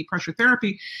needed the deep pressure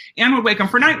therapy and would wake him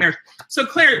for nightmares. So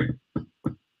Claire,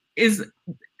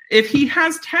 if he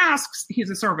has tasks, he's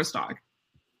a service dog,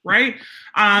 right?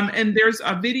 And there's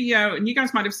a video, and you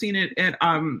guys might have seen it at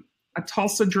a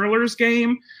Tulsa Drillers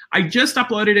game. I just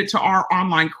uploaded it to our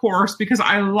online course because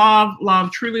I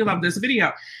truly love this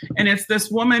video. And it's this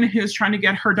woman who's trying to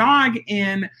get her dog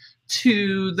in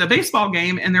to the baseball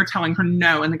game, and they're telling her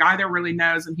no. And the guy there really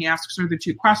knows, and he asks her the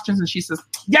 2 questions, and she says,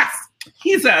 yes,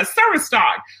 he's a service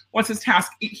dog. What's his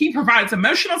task? He provides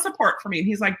emotional support for me. And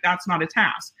he's like, that's not a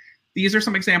task. These are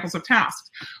some examples of tasks.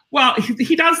 Well,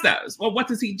 he does those. Well, what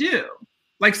does he do?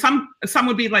 Like some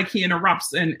would be like he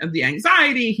interrupts in the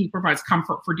anxiety. He provides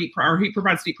comfort for he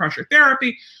provides deep pressure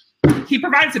therapy. He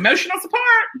provides emotional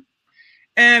support.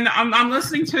 And I'm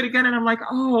listening to it again, and I'm like,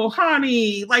 oh,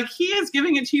 honey, like he is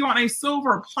giving it to you on a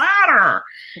silver platter.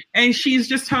 And she's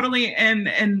just totally,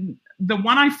 and the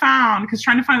one I found, because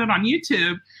trying to find it on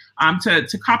YouTube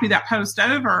to copy that post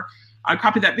over,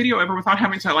 copy that video over without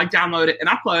having to like download it and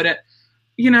upload it.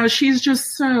 She's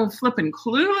just so flippin'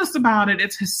 clueless about it.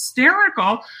 It's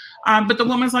hysterical. But the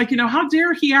woman's like, how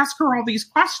dare he ask her all these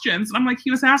questions? And I'm like,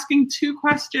 he was asking 2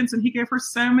 questions and he gave her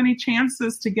so many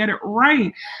chances to get it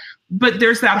right. But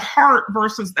there's that heart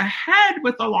versus the head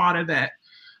with a lot of it.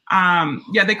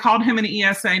 They called him an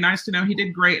ESA. Nice to know. He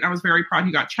did great. And I was very proud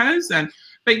he got chosen.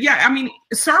 But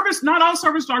not all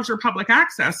service dogs are public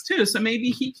access too. So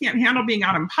maybe he can't handle being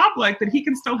out in public, but he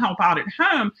can still help out at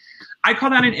home. I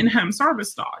call that an in-home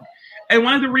service dog. And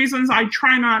one of the reasons I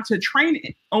try not to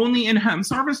train only in-home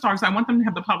service dogs, I want them to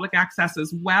have the public access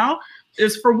as well,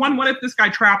 is for one, what if this guy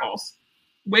travels?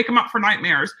 Wake him up for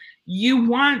nightmares. You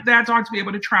want that dog to be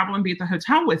able to travel and be at the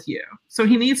hotel with you. So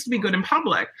he needs to be good in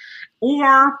public.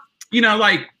 Or,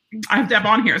 I have Deb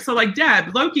on here. So like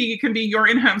Deb, Loki can be your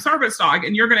in-home service dog,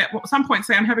 and you're going to at some point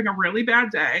say, I'm having a really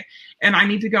bad day and I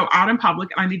need to go out in public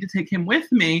and I need to take him with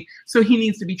me. So he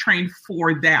needs to be trained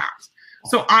for that.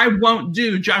 So I won't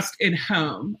do just in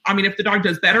home. If the dog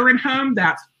does better in home,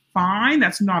 that's fine.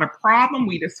 That's not a problem.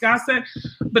 We discuss it,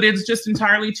 but it's just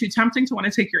entirely too tempting to want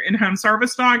to take your in-home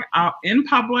service dog out in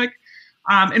public.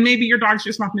 And maybe your dog's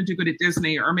just not going to do good at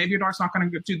Disney, or maybe your dog's not going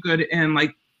to do good in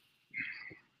like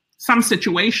some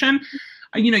situation.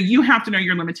 You have to know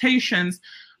your limitations,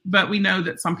 but we know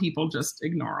that some people just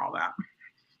ignore all that.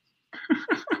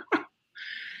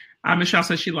 Michelle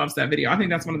says she loves that video. I think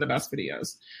that's one of the best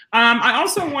videos. I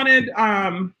also wanted,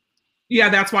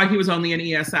 that's why he was only an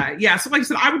ESA. Yeah, so like I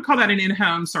said, I would call that an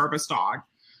in-home service dog,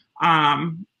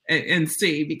 and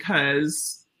C,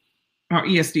 because, or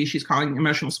ESD, she's calling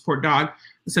emotional support dog.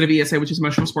 instead of ESA, which is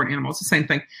emotional support animal. It's the same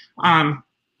thing.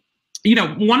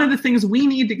 One of the things we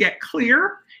need to get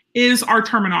clear is our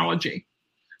terminology.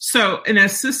 So an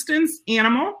assistance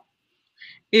animal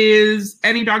is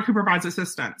any dog who provides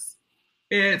assistance.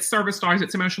 It's service dogs,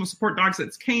 it's emotional support dogs,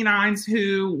 it's canines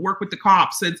who work with the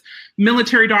cops, it's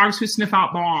military dogs who sniff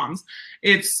out bombs.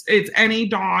 It's any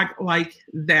dog like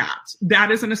that.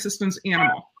 That is an assistance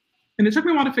animal. And it took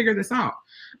me a while to figure this out.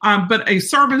 But a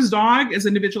service dog is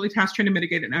individually task trained to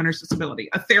mitigate an owner's disability.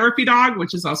 A therapy dog,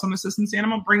 which is also an assistance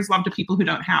animal, brings love to people who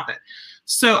don't have it.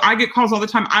 So I get calls all the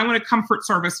time. I want a comfort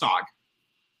service dog.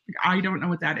 I don't know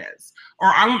what that is. Or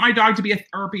I want my dog to be a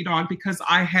therapy dog because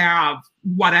I have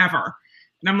whatever.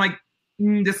 And I'm like,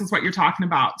 this is what you're talking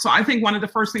about. So I think one of the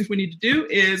first things we need to do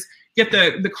is get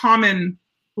the common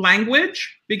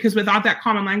language, because without that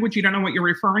common language, you don't know what you're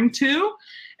referring to.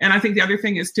 And I think the other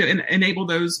thing is to enable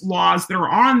those laws that are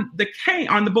on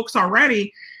the books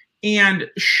already and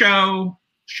show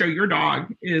your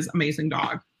dog is amazing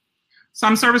dog.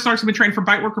 Some service dogs have been trained for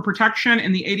bite work or protection,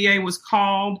 and the ADA was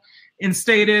called and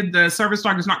stated the service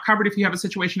dog is not covered if you have a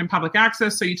situation in public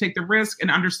access, so you take the risk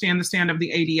and understand the stand of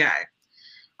the ADA.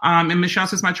 And Michelle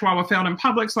says, my Chihuahua failed in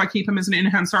public, so I keep him as an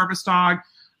in-hand service dog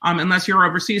unless you're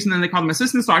overseas, and then they call them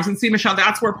assistance dogs. And see, Michelle,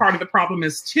 that's where part of the problem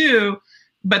is too.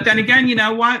 But then again, you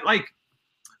know what? Like,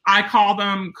 I call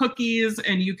them cookies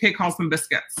and UK calls them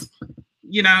biscuits.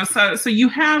 So you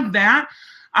have that.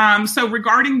 So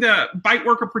regarding the bite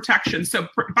work or protection, so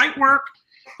bite work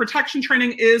protection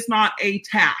training is not a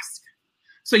task.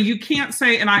 So you can't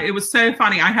say, it was so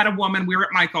funny. I had a woman, we were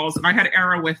at Michael's, and I had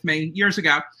Era with me years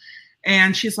ago.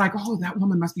 And she's like, oh, that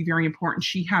woman must be very important.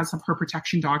 She has her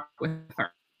protection dog with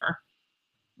her.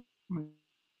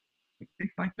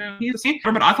 Like,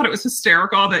 but I thought it was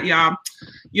hysterical that, yeah,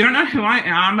 you don't know who I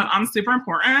am, but I'm super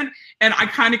important. And I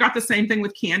kind of got the same thing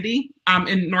with Candy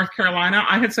in North Carolina.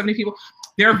 I had so many people,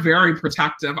 they're very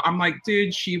protective. I'm like,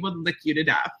 dude, she would lick you to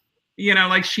death.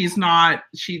 Like she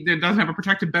doesn't have a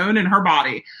protective bone in her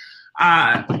body.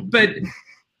 But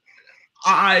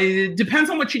it depends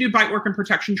on what you do, bite work and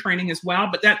protection training as well.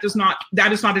 But that is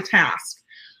not a task.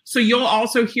 So you'll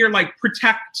also hear like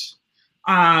protect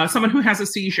someone who has a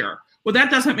seizure. Well,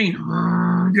 that doesn't mean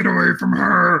get away from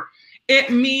her. It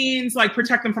means like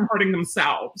protect them from hurting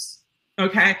themselves.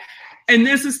 Okay. And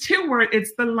this is too where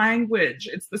it's the language,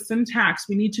 it's the syntax.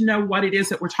 We need to know what it is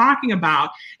that we're talking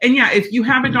about. And yeah, if you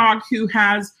have a dog who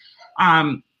has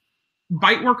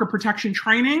bite work or protection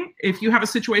training, if you have a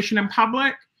situation in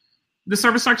public, the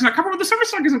service dog is not covered. Well, the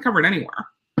service dog isn't covered anywhere.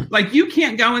 Like you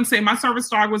can't go and say my service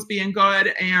dog was being good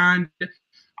and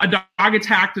a dog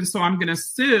attacked, and so I'm going to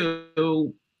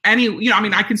sue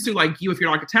I can sue like you if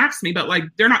your dog attacks me, but like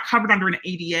they're not covered under an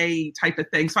ADA type of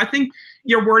thing. So I think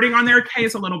your wording on there, Kay,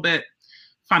 is a little bit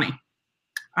funny.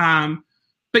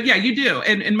 But yeah, you do.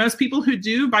 And most people who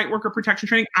do bite work or protection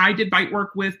training, I did bite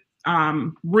work with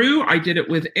Rue. I did it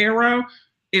with Arrow.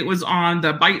 It was on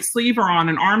the bite sleeve or on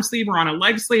an arm sleeve or on a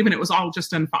leg sleeve, and it was all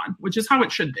just in fun, which is how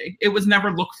it should be. It was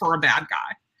never look for a bad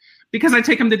guy. Because I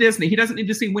take him to Disney. He doesn't need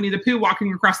to see Winnie the Pooh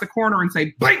walking across the corner and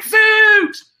say, bite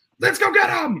suit! Let's go get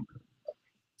him!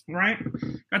 Right?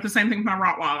 Got the same thing with my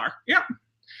Rottweiler. Yep.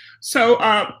 So,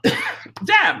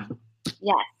 Deb.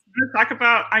 Yes. Let's talk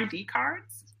about ID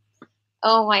cards.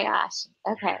 Oh my gosh.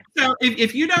 Okay. So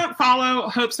if you don't follow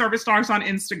Hope Service Dogs on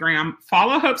Instagram,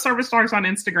 follow Hope Service Dogs on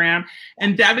Instagram.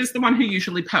 And Deb is the one who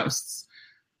usually posts.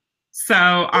 So,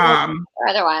 or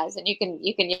otherwise, and you can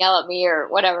yell at me or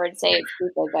whatever and say it's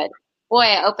stupid, but boy,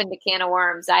 I opened a can of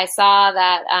worms. I saw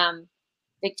that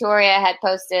Victoria had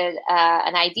posted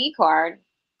an ID card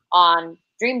on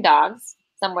Dream Dogs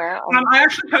somewhere. I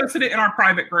actually posted it in our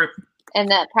private group. In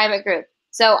the private group.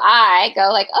 So I go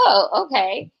like, oh,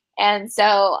 okay. And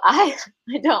so I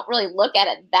don't really look at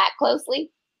it that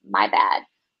closely. My bad.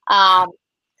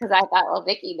 Because I thought, well,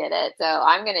 Vicky did it, so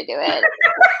I'm going to do it.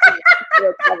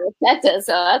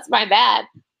 So that's my bad.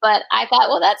 But I thought,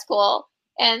 well, that's cool.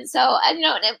 And so,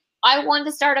 I wanted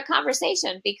to start a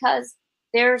conversation because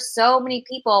there's so many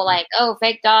people like, oh,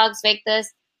 fake dogs, fake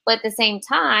this. But at the same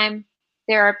time,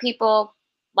 there are people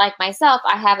like myself.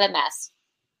 I have MS,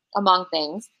 among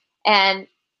things. And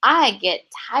I get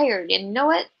tired. And you know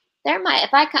what?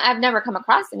 I've never come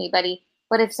across anybody.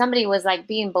 But if somebody was like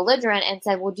being belligerent and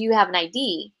said, well, do you have an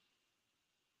ID?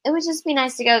 It would just be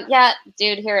nice to go, yeah,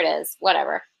 dude, here it is.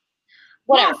 Whatever.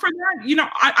 Well, for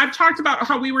that, I've talked about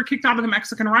how we were kicked out of the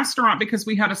Mexican restaurant because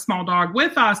we had a small dog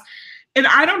with us. And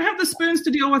I don't have the spoons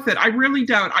to deal with it. I really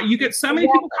don't. You get so many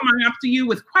people coming up to you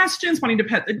with questions, wanting to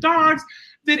pet the dogs,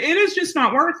 that it is just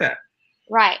not worth it.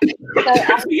 Right. So,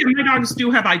 my dogs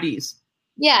do have IDs.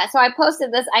 Yeah, so I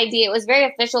posted this ID. It was very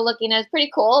official looking. It was pretty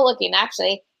cool looking,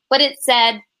 actually. But it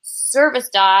said service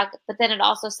dog, but then it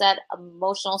also said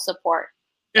emotional support.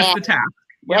 It's the task.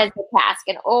 As the task.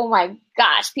 And oh my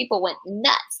gosh, people went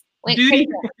nuts. Went crazy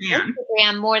on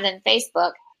Instagram more than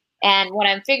Facebook. And what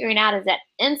I'm figuring out is that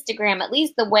Instagram, at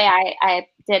least the way I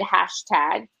did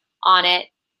hashtag on it,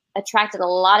 attracted a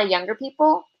lot of younger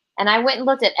people. And I went and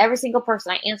looked at every single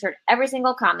person. I answered every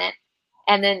single comment.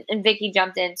 And then Vicky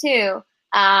jumped in too,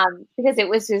 because it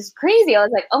was just crazy. I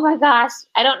was like, oh my gosh,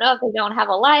 I don't know if they don't have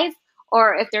a life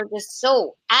or if they're just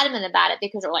so adamant about it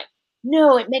because they're like,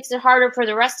 no, it makes it harder for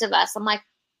the rest of us. I'm like,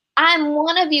 I'm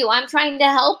one of you. I'm trying to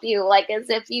help you. Like as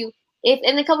if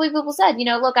and a couple of people said,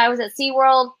 look, I was at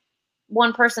SeaWorld.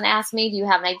 One person asked me, do you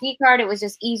have an ID card? It was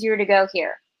just easier to go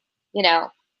here,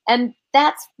 and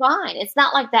that's fine. It's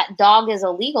not like that dog is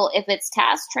illegal. If it's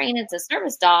task trained, it's a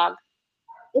service dog.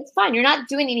 It's fine. You're not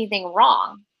doing anything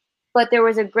wrong. But there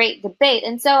was a great debate.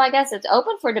 And so I guess it's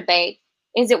open for debate.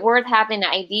 Is it worth having an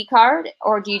ID card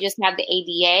or do you just have the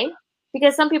ADA?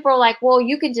 Because some people are like, well,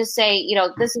 you can just say,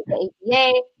 this is the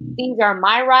ADA. These are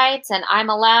my rights and I'm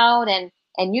allowed and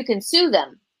you can sue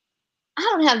them. I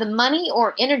don't have the money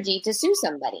or energy to sue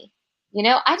somebody.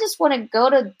 I just want to go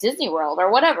to Disney World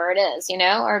or whatever it is,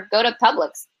 or go to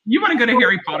Publix. You want to go to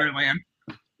Harry Potter Land.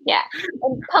 Yeah.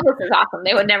 And Publix is awesome.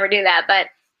 They would never do that. But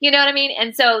you know what I mean?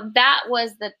 And so that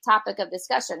was the topic of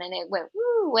discussion. And it went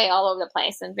way all over the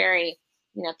place and very,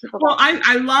 people. Well,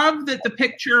 I love that the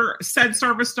picture said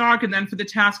service dog. And then for the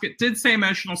task, it did say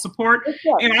emotional support.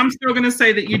 And I'm still going to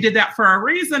say that you did that for a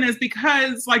reason is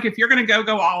because like, if you're going to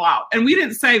go all out and we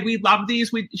didn't say we love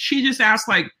these. She just asked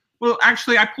like, well,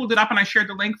 actually I pulled it up and I shared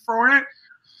the link for it.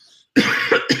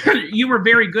 You were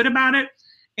very good about it.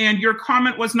 And your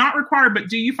comment was not required, but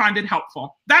do you find it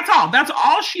helpful? That's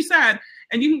all she said.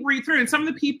 And you can read through. And some of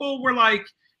the people were like,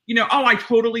 oh, I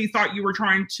totally thought you were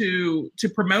trying to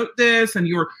promote this. And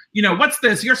you're, what's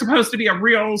this? You're supposed to be a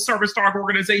real service dog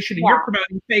organization and you're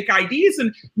promoting fake IDs.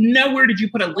 And nowhere did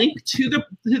you put a link to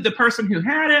the person who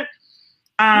had it.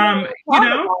 Or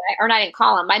I didn't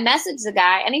call him. I messaged the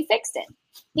guy and he fixed it.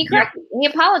 He corrected me. He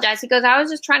apologized. He goes, I was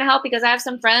just trying to help because I have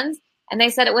some friends and they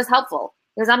said it was helpful.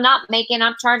 Because I'm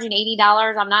charging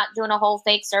 $80. I'm not doing a whole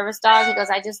fake service dog. He goes,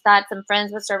 I just thought some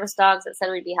friends with service dogs that said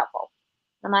it would be helpful.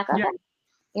 I'm like, okay.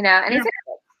 And he fixed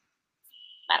it.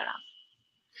 I don't know.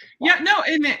 Yeah, no.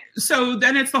 And so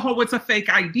then it's the whole, what's a fake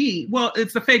ID? Well,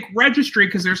 it's a fake registry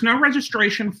because there's no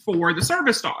registration for the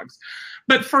service dogs.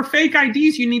 But for fake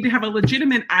IDs, you need to have a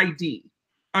legitimate ID.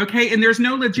 Okay. And there's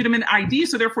no legitimate ID.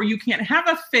 So therefore you can't have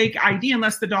a fake ID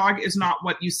unless the dog is not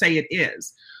what you say it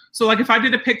is. So like if I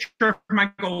did a picture of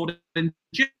my golden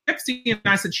gypsy and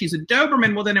I said she's a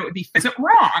Doberman, well then it would be, is it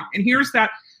wrong? And here's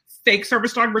that fake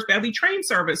service dog versus badly trained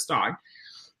service dog.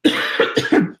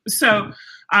 So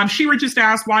Shira just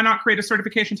asked, why not create a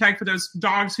certification tag for those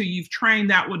dogs who you've trained?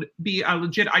 That would be a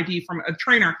legit ID from a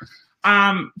trainer,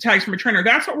 tags from a trainer.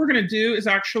 That's what we're going to do is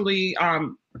actually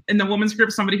in the women's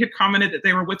group, somebody had commented that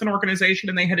they were with an organization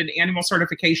and they had an annual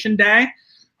certification day.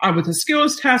 With a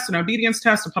skills test, an obedience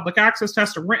test, a public access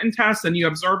test, a written test, and you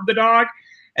observe the dog,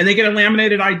 and they get a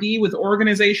laminated ID with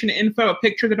organization info, a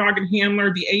picture of the dog and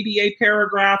handler, the ADA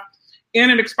paragraph,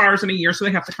 and it expires in a year, so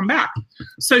they have to come back.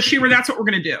 So Shira, that's what we're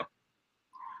going to do.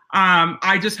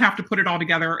 I just have to put it all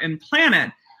together and plan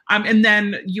it, and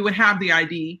then you would have the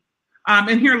ID.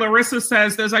 And here Larissa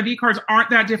says those ID cards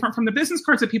aren't that different from the business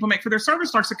cards that people make for their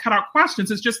service dogs to cut out questions.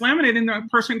 It's just laminated and the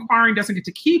person inquiring doesn't get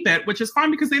to keep it, which is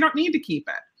fine because they don't need to keep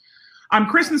it.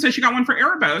 Kristen says she got one for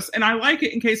Erebos, and I like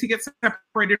it in case he gets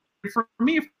separated from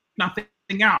me, if nothing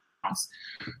else.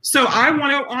 So I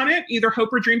want to on it, either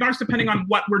Hope or Dream Dogs, depending on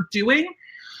what we're doing.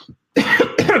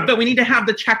 But we need to have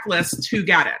the checklist to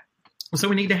get it. So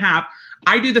we need to have,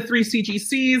 I do the 3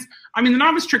 CGCs. I mean, the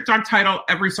novice trick dog title,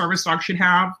 every service dog should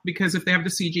have, because if they have the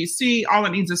CGC, all it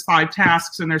needs is 5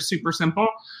 tasks, and they're super simple.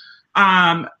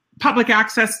 Public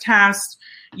access test,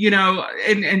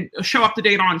 and show up to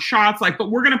date on shots,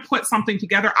 but we're going to put something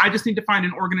together. I just need to find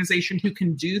an organization who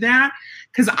can do that.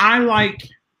 Cause I like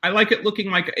it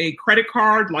looking like a credit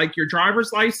card, like your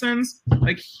driver's license.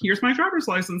 Like, here's my driver's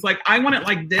license. Like, I want it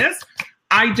like this.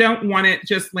 I don't want it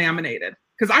just laminated.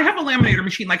 Cause I have a laminator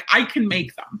machine. Like, I can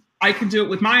make them. I can do it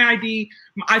with my ID.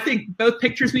 I think both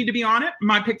pictures need to be on it.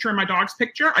 My picture and my dog's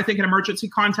picture. I think an emergency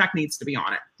contact needs to be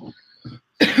on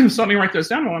it. So let me write those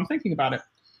down while I'm thinking about it.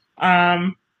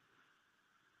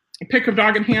 Pick of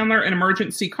dog and handler and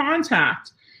emergency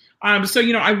contact. So,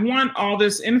 I want all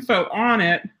this info on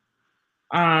it,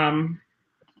 and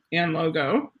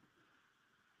logo.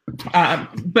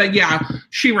 But yeah,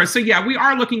 Shira. So yeah, we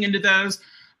are looking into those.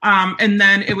 And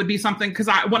then it would be something, because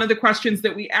one of the questions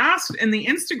that we asked in the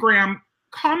Instagram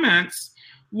comments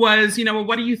was, you know, well,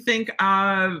 what do you think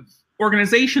of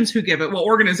organizations who give it? Well,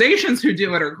 organizations who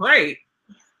do it are great.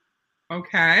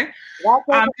 Okay.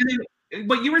 And then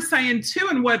what you were saying too,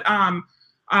 and what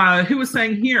who was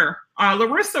saying here,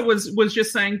 Larissa was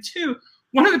just saying too,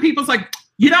 one of the people's like,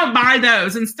 you don't buy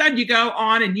those. Instead, you go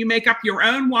on and you make up your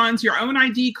own ones, your own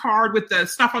ID card with the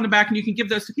stuff on the back, and you can give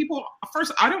those to people.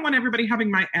 First, I don't want everybody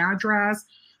having my address,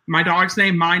 my dog's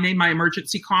name, my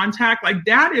emergency contact. Like,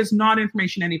 that is not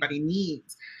information anybody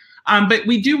needs. But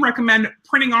we do recommend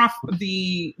printing off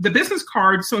the business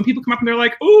card. So when people come up and they're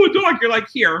like, oh, dog, you're like,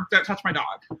 here, don't touch my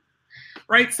dog.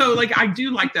 Right. So like, I do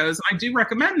like those. I do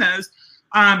recommend those.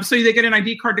 So they get an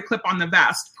ID card to clip on the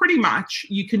vest. Pretty much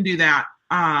you can do that.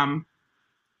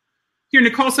 Here,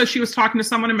 Nicole says she was talking to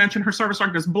someone and mentioned her service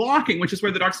dog does blocking, which is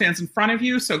where the dog stands in front of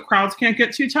you so crowds can't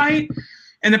get too tight.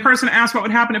 And the person asked what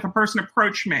would happen if a person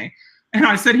approached me. And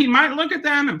I said he might look at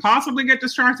them and possibly get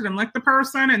distracted and lick the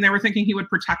person. And they were thinking he would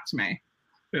protect me.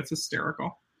 That's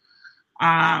hysterical.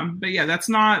 But yeah, it's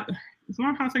not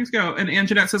how things go. And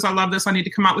Anjanette says, I love this. I need to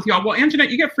come out with y'all. Well, Anjanette,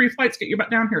 you get free flights. Get your butt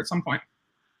down here at some point.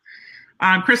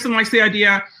 Kristen likes the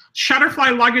idea.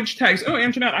 Shutterfly luggage tags. Oh,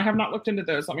 Anjanette, I have not looked into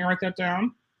those. Let me write that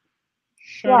down.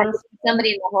 Yeah,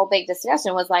 somebody in the whole big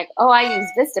discussion was like, oh, I use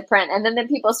Vistaprint. And then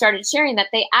people started sharing that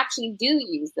they actually do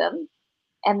use them.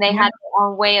 And they had their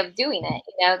own way of doing it.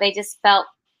 You know, they just felt,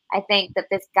 I think, that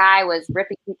this guy was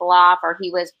ripping people off or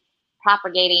he was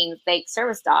propagating fake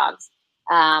service dogs.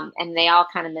 And they all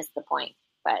kind of missed the point.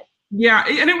 But yeah,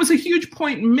 and it was a huge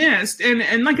point missed.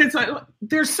 And like it's like,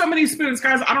 there's so many spoons,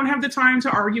 guys. I don't have the time to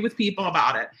argue with people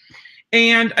about it.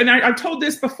 And I've told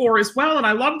this before as well, and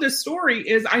I love this story,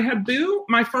 is I had Boo,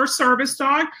 my first service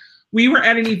dog. We were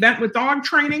at an event with dog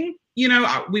training. You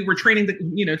know, we were training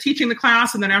teaching the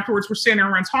class, and then afterwards we're standing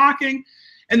around talking.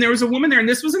 And there was a woman there, and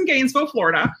this was in Gainesville,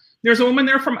 Florida. There's a woman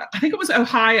there from, I think it was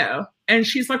Ohio. And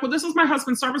she's like, well, this is my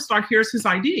husband's service dog. Here's his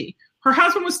ID. Her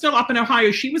husband was still up in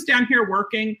Ohio. She was down here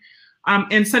working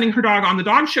and sending her dog on the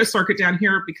dog show circuit down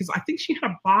here because I think she had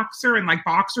a boxer, and like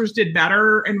boxers did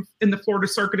better in the Florida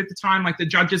circuit at the time. Like the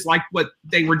judges liked what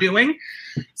they were doing.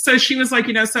 So she was like,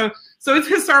 so it's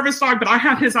his service dog, but I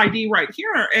have his ID right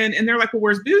here. And they're like, well,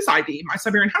 where's Boo's ID? My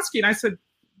Siberian Husky. And I said,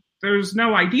 there's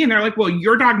no ID. And they're like, well,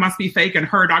 your dog must be fake and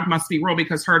her dog must be real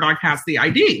because her dog has the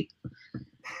ID. And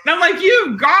I'm like,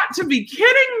 you've got to be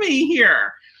kidding me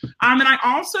here. And I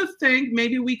also think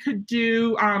maybe we could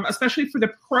do, especially for the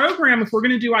program, if we're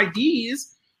going to do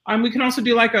IDs, we can also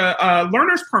do like a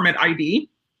learner's permit ID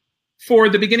for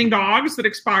the beginning dogs that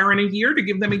expire in a year to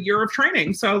give them a year of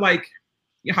training. So like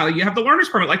how you have the learner's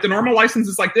permit, like the normal license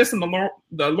is like this and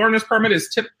the learner's permit is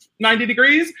tipped 90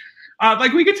 degrees.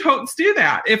 Like we could totes do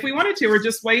that if we wanted to, or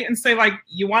just wait and say like,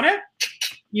 you want it?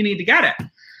 You need to get it.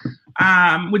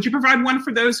 Would you provide one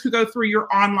for those who go through your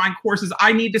online courses?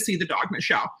 I need to see the dog,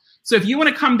 Michelle. So if you want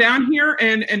to come down here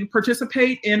and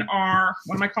participate in our,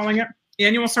 what am I calling it?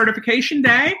 Annual certification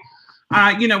day.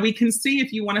 We can see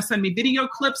if you want to send me video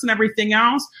clips and everything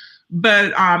else.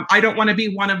 But I don't want to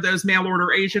be one of those mail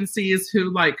order agencies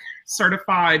who like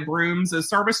certify brooms as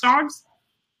service dogs.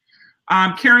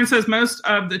 Karen says most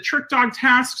of the trick dog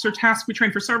tasks are tasks we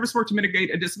train for service work to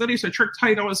mitigate a disability. So trick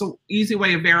title is an easy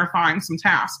way of verifying some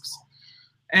tasks.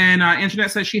 And Anjanette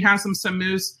says she has some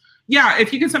moose. Yeah,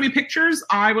 if you can send me pictures,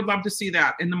 I would love to see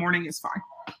that. In the morning is fine.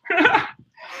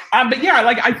 But yeah,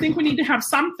 like I think we need to have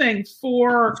something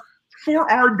for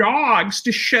our dogs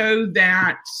to show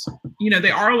that,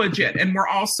 they are legit. And we're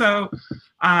also,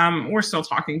 we're still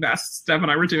talking vests. Deb and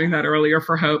I were doing that earlier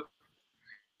for Hope.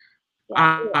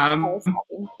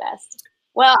 Best.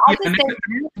 Well, I'll just say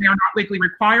they are not legally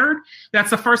required. That's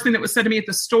the first thing that was said to me at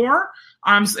the store.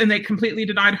 And they completely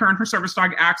denied her and her service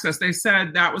dog access. They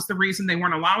said that was the reason they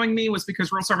weren't allowing me was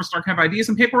because real service dog have IDs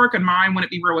and paperwork, and mine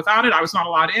wouldn't be real without it. I was not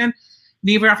allowed in. And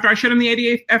even after I showed them the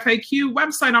ADA FAQ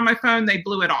website on my phone, they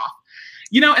blew it off.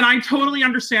 And I totally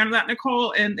understand that,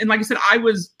 Nicole. And like I said, I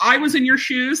was in your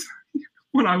shoes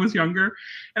when I was younger.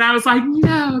 And I was like,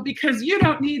 no, because you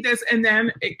don't need this. And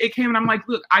then it came and I'm like,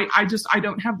 look, I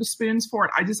don't have the spoons for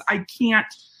it. I can't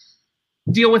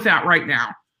deal with that right now.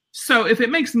 So if it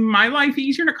makes my life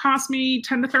easier to cost me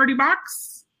 $10 to $30,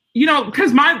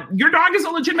 because your dog is a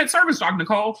legitimate service dog,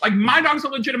 Nicole. Like my dog's a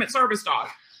legitimate service dog.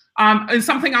 And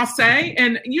something I'll say,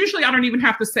 and usually I don't even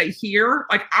have to say here.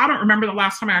 Like I don't remember the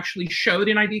last time I actually showed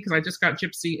an ID because I just got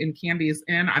Gypsy and Candy's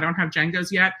in. I don't have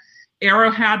Django's yet.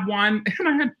 Arrow had one,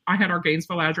 and I had our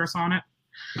Gainesville address on it.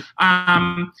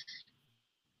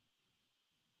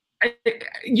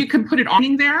 You can put it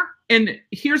on there. And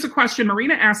here's a question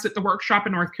Marina asked at the workshop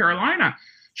in North Carolina.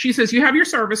 She says, you have your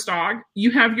service dog,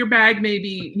 you have your bag,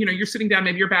 maybe, you're sitting down,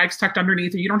 maybe your bag's tucked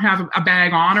underneath, or you don't have a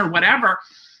bag on or whatever,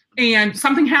 and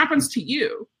something happens to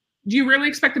you. Do you really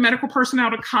expect the medical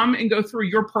personnel to come and go through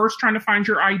your purse trying to find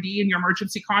your ID and your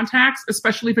emergency contacts,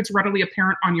 especially if it's readily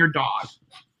apparent on your dog?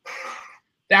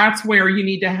 That's where you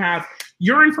need to have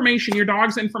your information, your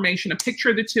dog's information, a picture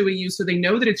of the two of you so they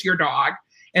know that it's your dog.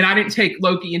 And I didn't take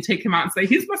Loki and take him out and say,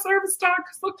 he's my service dog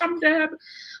because look, I'm Deb.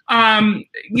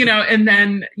 And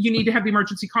then you need to have the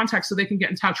emergency contact so they can get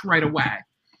in touch right away.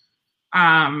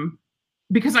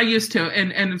 Because I used to.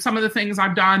 And some of the things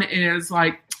I've done is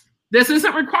like, this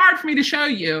isn't required for me to show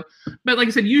you. But like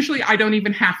I said, usually I don't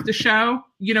even have to show,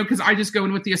 because I just go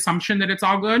in with the assumption that it's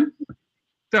all good.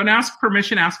 Don't ask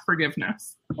permission, ask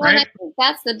forgiveness. Well, right? And I think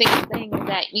that's the big thing, is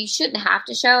that you shouldn't have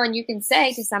to show. And you can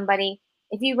say to somebody,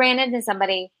 if you ran into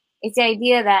somebody, it's the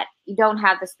idea that you don't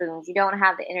have the spoons, you don't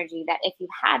have the energy, that if you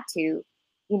had to,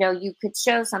 you could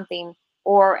show something.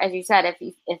 Or as you said,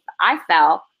 if I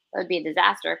fell, it would be a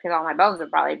disaster because all my bones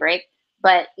would probably break.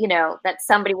 But, that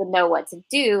somebody would know what to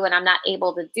do, and I'm not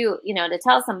able to do, to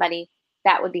tell somebody,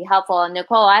 that would be helpful. And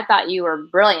Nicole, I thought you were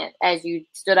brilliant as you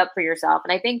stood up for yourself.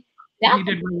 And I think that's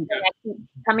the thing that I keep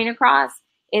coming across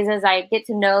is, as I get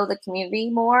to know the community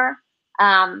more,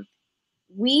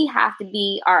 we have to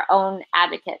be our own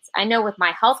advocates. I know with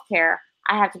my healthcare,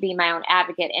 I have to be my own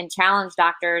advocate and challenge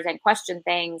doctors and question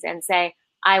things and say,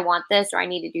 I want this, or I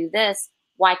need to do this.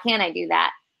 Why can't I do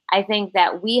that? I think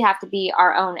that we have to be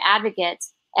our own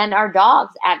advocates and our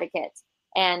dogs' advocates,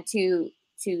 and to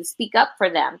speak up for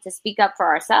them, to speak up for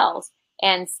ourselves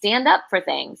and stand up for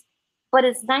things. But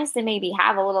it's nice to maybe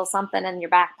have a little something in your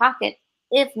back pocket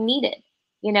if needed,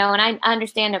 and I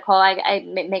understand, Nicole,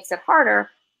 it makes it harder,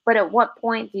 but at what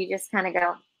point do you just kind of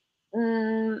go,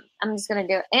 I'm just going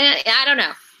to do it? And I don't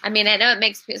know. I mean, I know it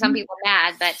makes some people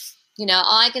mad, but,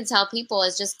 all I can tell people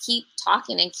is just keep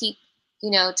talking and keep,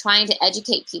 trying to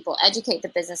educate people, educate the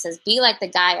businesses, be like the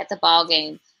guy at the ball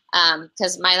game.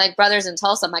 Because my brothers in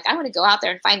Tulsa, I'm like, I want to go out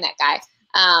there and find that guy.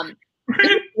 I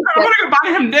want to go buy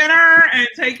him dinner and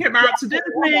take him out to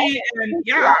Disney. And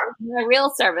a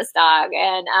real service dog.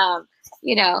 And,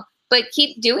 but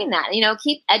keep doing that,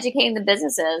 keep educating the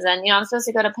businesses. And, I'm supposed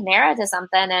to go to Panera to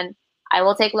something, and I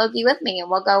will take Loki with me, and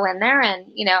we'll go in there, and,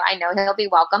 I know he'll be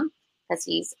welcome because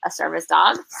he's a service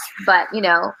dog. But,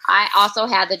 I also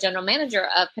had the general manager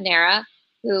of Panera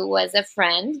who was a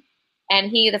friend,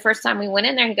 and the first time we went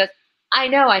in there, he goes, I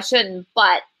know I shouldn't,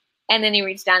 but, and then he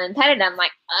reached down and petted him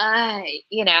like, what do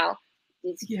you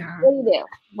do?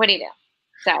 What do you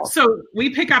do? So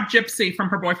we pick up Gypsy from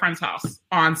her boyfriend's house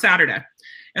on Saturday.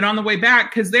 And on the way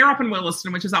back, because they're up in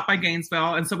Williston, which is up by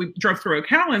Gainesville. And so we drove through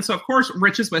Ocala. And so, of course,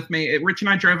 Rich is with me. Rich and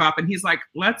I drove up, and he's like,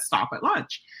 let's stop at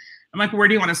lunch. I'm like, where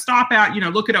do you want to stop at?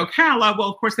 Look at Ocala. Well,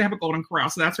 of course, they have a Golden Corral.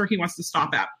 So that's where he wants to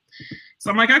stop at. So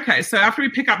I'm like, okay. So after we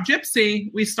pick up Gypsy,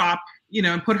 we stop,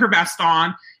 and put her vest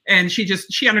on. And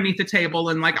she underneath the table.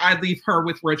 And like, I leave her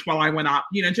with Rich while I went up,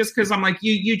 just because I'm like,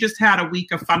 you just had a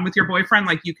week of fun with your boyfriend.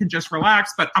 Like, you can just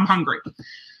relax, but I'm hungry.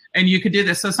 And you could do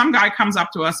this. So some guy comes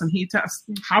up to us, and he tells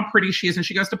how pretty she is. And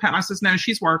she goes to pet. And I says, no,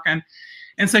 she's working.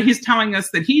 And so he's telling us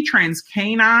that he trains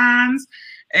canines,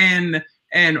 and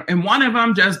one of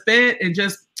them just bit, and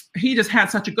he just had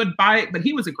such a good bite, but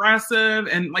he was aggressive.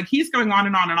 And like, he's going on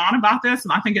and on and on about this.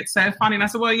 And I think it's so funny. And I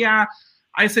said, well, yeah,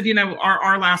 I said,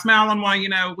 our last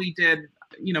Malinois, we did,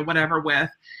 whatever with.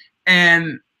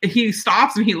 And he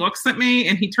stops and he looks at me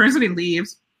and he turns and he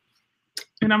leaves.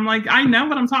 And I'm like, I know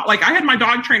what I'm talking. Like, I had my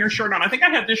dog trainer shirt on. I think I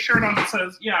had this shirt on that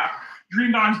says,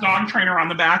 Dream Dog's dog trainer on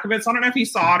the back of it. So I don't know if he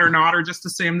saw it or not, or just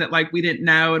assumed that like we didn't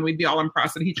know and we'd be all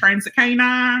impressed. And he trains the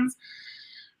canines,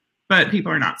 but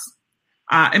people are nuts.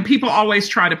 And people always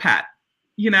try to pet,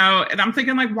 and I'm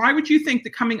thinking like, why would you think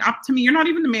that coming up to me, you're not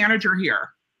even the manager here,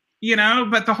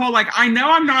 but the whole, like, I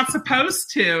know I'm not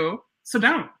supposed to, so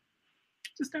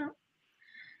just don't.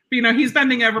 But, he's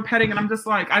bending over petting, and I'm just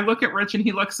like, I look at Rich and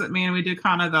he looks at me, and we do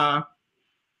kind of the,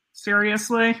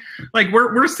 seriously, like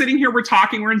we're sitting here, we're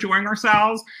talking, we're enjoying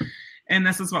ourselves, and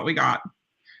this is what we got.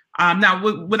 Now,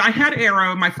 when I had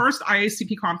Arrow, my first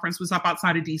IACP conference was up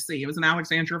outside of DC. It was in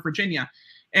Alexandria, Virginia.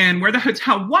 And where the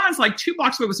hotel was, like 2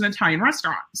 blocks away, was an Italian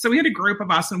restaurant. So we had a group of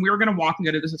us, and we were going to walk and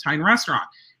go to this Italian restaurant.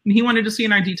 And he wanted to see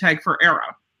an ID tag for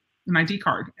Arrow, an ID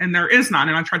card. And there is none.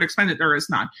 And I tried to explain that there is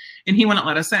none. And he wouldn't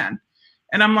let us in.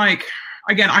 And I'm like,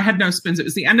 again, I had no spoons. It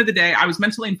was the end of the day. I was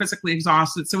mentally and physically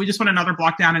exhausted. So we just went another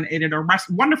block down and ate at a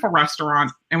wonderful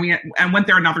restaurant. And we went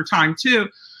there another time too,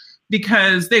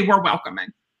 because they were welcoming.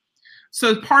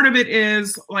 So part of it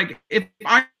is like, if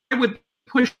I would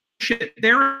push it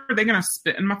there, are they going to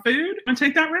spit in my food and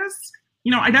take that risk?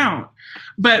 I don't.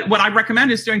 But what I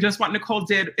recommend is doing just what Nicole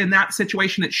did in that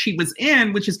situation that she was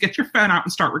in, which is get your phone out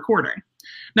and start recording.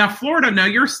 Now, Florida, know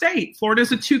your state. Florida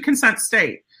is a 2-consent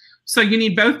state. So you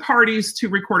need both parties to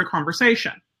record a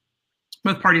conversation.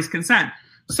 Both parties consent.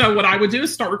 So what I would do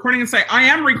is start recording and say, I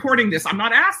am recording this. I'm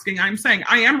not asking. I'm saying,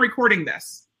 I am recording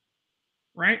this.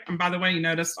 Right? And by the way, you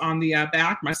noticed on the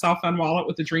back, my cell phone wallet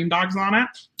with the Dream Dogs on it.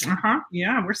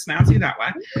 Yeah, we're snazzy that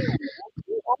way.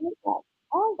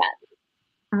 Oh, that.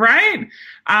 Right?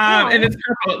 And it's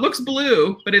purple. It looks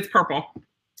blue, but it's purple.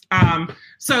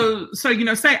 So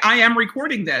say, I am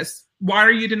recording this. Why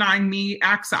are you denying me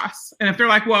access? And if they're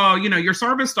like, well, your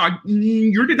service dog,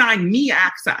 you're denying me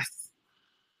access.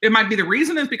 It might be the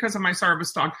reason is because of my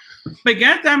service dog, but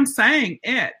get them saying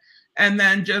it and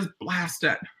then just blast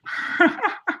it.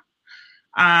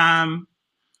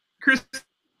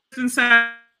 Kristen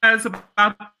says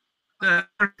about the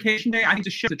certification day, I need to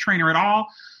show the trainer at all.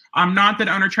 Not that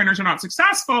owner trainers are not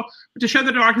successful, but to show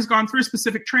that a dog has gone through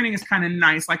specific training is kind of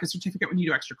nice, like a certificate when you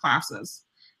do extra classes.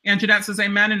 And Jeanette says,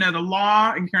 amen, and know the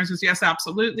law. And Karen says, yes,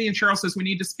 absolutely. And Cheryl says, we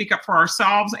need to speak up for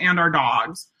ourselves and our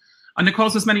dogs.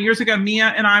 Nicole says, many years ago, Mia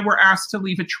and I were asked to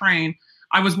leave a train.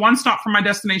 I was one stop from my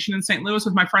destination in St. Louis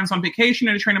with my friends on vacation,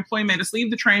 and a train employee made us leave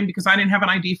the train because I didn't have an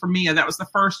ID for Mia. That was the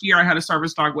first year I had a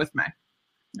service dog with me.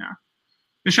 Yeah.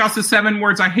 Michelle says 7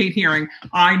 words I hate hearing.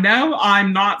 I know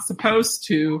I'm not supposed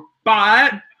to,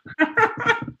 but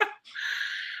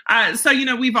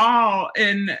so, we've all,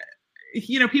 and,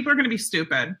 people are going to be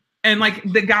stupid. And like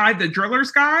the guy, the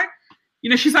drillers guy,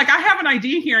 she's like, I have an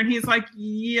ID here. And he's like,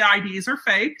 yeah, IDs are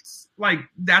faked. Like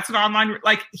that's an online,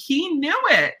 like he knew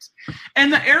it.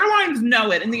 And the airlines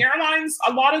know it. And the airlines,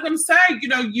 a lot of them say,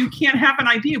 you can't have an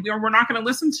ID. We're not going to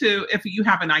listen to if you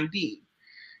have an ID.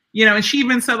 And she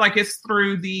even said like it's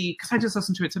through because I just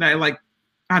listened to it today, like,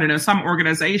 I don't know, some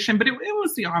organization, but it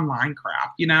was the online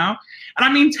crap, And I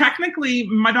mean, technically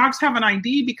my dogs have an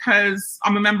ID because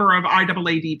I'm a member of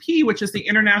IAADP, which is the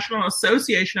International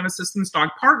Association of Assistance Dog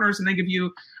Partners. And they give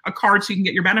you a card so you can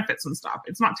get your benefits and stuff.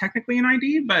 It's not technically an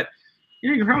ID, but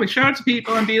you can probably show it to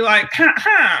people and be like, ha,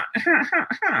 ha, ha, ha,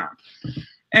 ha.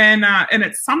 And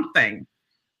it's something.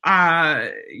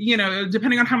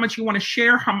 Depending on how much you want to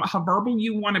share, how verbal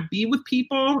you want to be with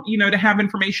people, to have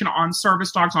information on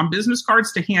service dogs on business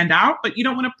cards to hand out, but you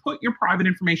don't want to put your private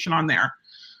information on there.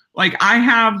 Like I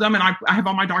have them and I have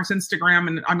all my dogs' Instagram,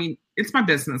 and I mean, it's my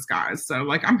business, guys. So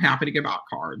like, I'm happy to give out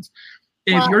cards.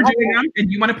 If you're doing them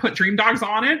and you want to put Dream Dogs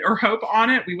on it or Hope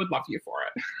on it, we would love you for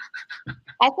it.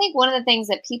 I think one of the things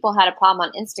that people had a problem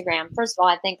on Instagram, first of all,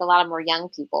 I think a lot of them were young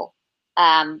people.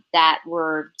 That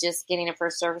were just getting a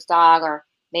first service dog, or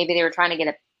maybe they were trying to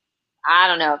get I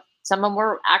don't know, some of them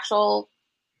were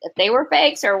if they were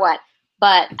fakes or what,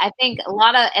 but I think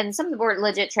and some of them were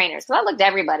legit trainers. So I looked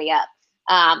everybody up,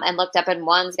 and looked up, and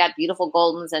one's got beautiful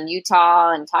Goldens in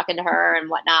Utah and talking to her and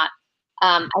whatnot.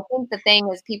 I think the thing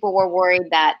is people were worried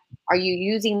that, are you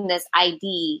using this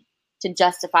ID to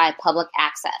justify public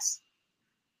access?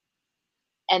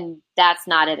 And that's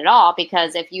not it at all,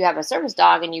 because if you have a service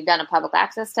dog and you've done a public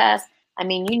access test, I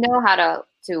mean, you know how to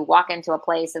walk into a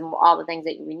place and all the things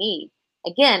that you need.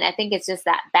 Again, I think it's just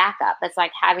that backup. It's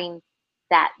like having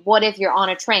that, what if you're on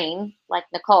a train like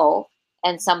Nicole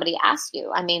and somebody asks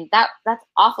you? I mean, that's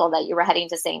awful that you were heading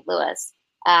to St. Louis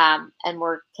and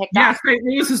were kicked off. Yeah, St.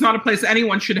 Louis is not a place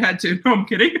anyone should head to. No, I'm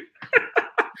kidding.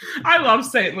 I love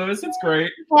St. Louis. It's great.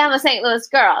 Yeah, I'm a St. Louis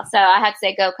girl, so I have to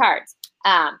say go Cards.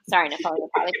 Sorry, Nicole, you're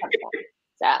probably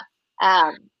coming.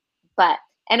 But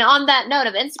and on that note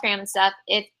of Instagram and stuff,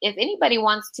 if anybody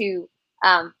wants to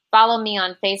follow me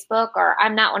on Facebook, or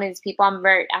I'm not one of these people, I'm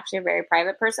actually a very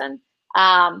private person.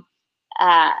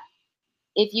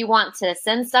 If you want to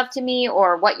send stuff to me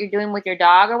or what you're doing with your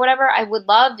dog or whatever, I would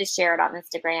love to share it on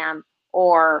Instagram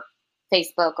or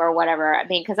Facebook or whatever. I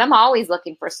mean, because I'm always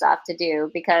looking for stuff to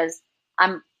do, because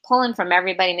I'm pulling from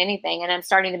everybody and anything, and I'm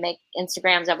starting to make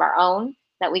Instagrams of our own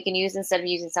that we can use instead of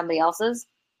using somebody else's,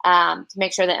 to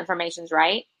make sure the information's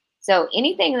right. So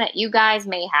anything that you guys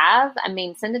may have, I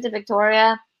mean, send it to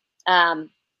Victoria. You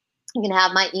can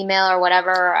have my email or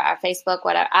whatever, or Facebook,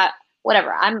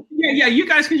 whatever. Yeah. You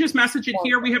guys can just message it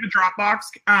here. We have a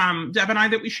Dropbox, Deb and I,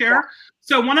 that we share. Yeah.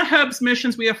 So one of Hope's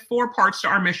missions, we have 4 parts to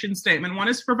our mission statement. One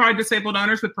is to provide disabled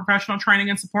owners with professional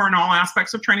training and support in all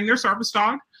aspects of training their service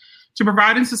dog. To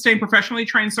provide and sustain professionally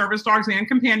trained service dogs and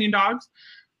companion dogs.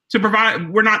 To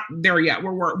provide, we're not there yet.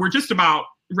 We're just about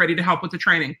ready to help with the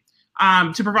training.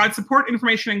 To provide support,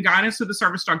 information, and guidance to the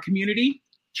service dog community.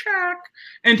 Check.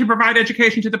 And to provide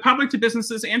education to the public, to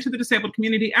businesses, and to the disabled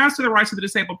community as to the rights of the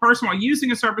disabled person while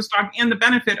using a service dog and the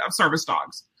benefit of service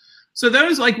dogs. So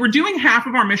those, like, we're doing half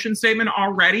of our mission statement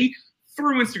already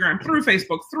through Instagram, through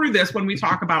Facebook, through this when we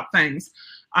talk about things.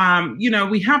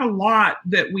 We have a lot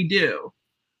that we do.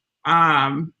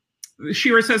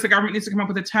 Shira says the government needs to come up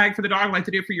with a tag for the dog like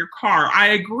they do for your car. I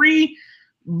agree,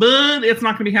 but it's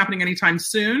not going to be happening anytime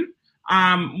soon.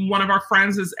 One of our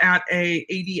friends is at a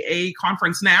ADA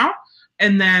conference now.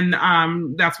 And then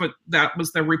that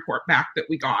was the report back that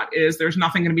we got, is there's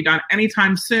nothing going to be done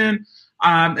anytime soon.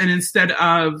 And instead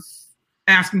of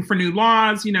asking for new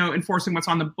laws, enforcing what's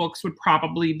on the books would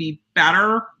probably be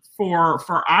better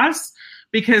for us,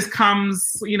 because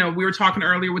we were talking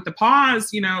earlier with the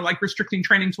pause, like restricting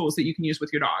training tools that you can use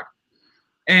with your dog.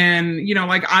 And,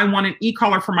 like I want an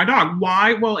e-collar for my dog.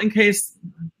 Why? Well, in case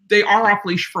they are off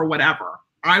leash for whatever.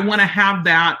 I want to have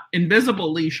that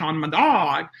invisible leash on my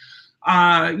dog.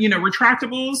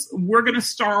 Retractables, we're going to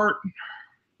start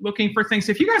looking for things.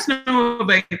 If you guys know of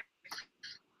a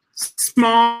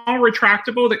small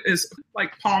retractable that is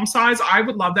like palm size, I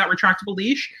would love that retractable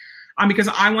leash, because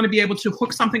I want to be able to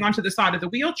hook something onto the side of the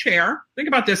wheelchair. Think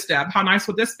about this, Deb. How nice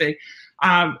would this be?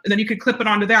 And then you could clip it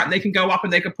onto that, and they can go up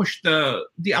and they could push the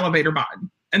elevator button.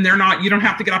 And you don't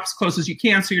have to get up as close as you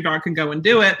can, so your dog can go and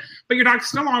do it, but your dog's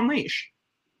still on leash.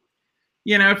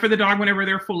 For the dog whenever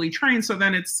they're fully trained. So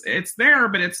then it's there,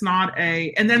 but it's not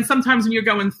and then sometimes when you're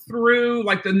going through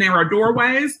like the narrow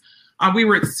doorways, we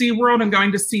were at SeaWorld and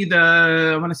going to see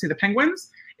the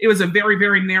penguins. It was a very,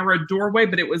 very narrow doorway,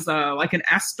 but it was like an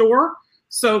S door.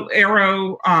 So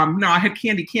I had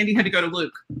Candy. Candy had to go to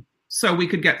Luke so we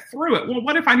could get through it. Well,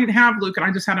 what if I didn't have Luke and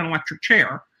I just had an electric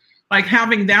chair? Like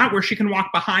having that where she can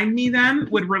walk behind me then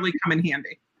would really come in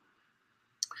handy.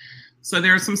 So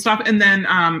there's some stuff. And then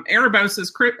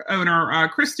Erebos' owner,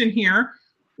 Kristen here,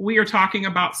 we are talking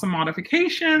about some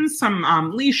modifications,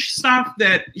 some leash stuff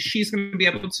that she's going to be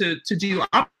able to do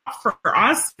up for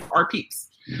us, our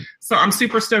peeps. So I'm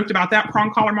super stoked about that.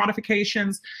 Prong collar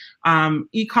modifications,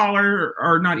 e-collar,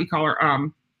 or not e-collar,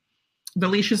 the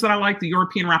leashes that I like, the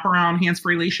European wraparound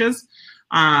hands-free leashes,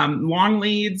 long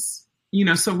leads,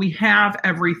 so we have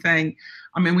everything.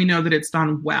 We know that it's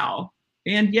done well.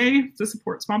 And yay to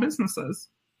support small businesses.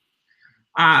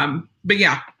 But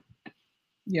yeah,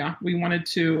 we wanted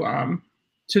to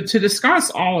discuss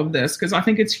all of this because I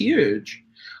think it's huge.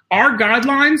 Our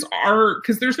guidelines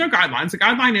because there's no guidelines. The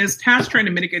guideline is task trained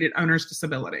and mitigated owner's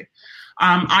disability.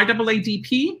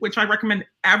 IAADP, which I recommend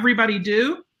everybody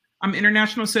do.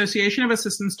 International Association of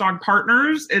Assistance Dog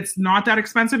Partners. It's not that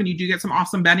expensive, and you do get some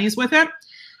awesome bennies with it.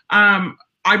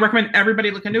 I recommend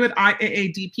everybody look into it.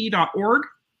 IAADP.org.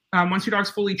 Once your dog's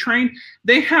fully trained,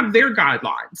 they have their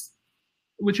guidelines,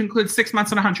 which includes 6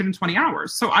 months and 120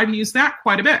 hours. So I've used that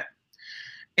quite a bit.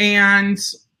 And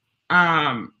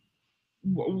I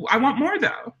want more,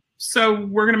 though. So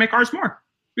we're going to make ours more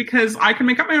because I can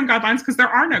make up my own guidelines because there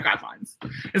are no guidelines.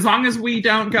 As long as we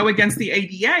don't go against the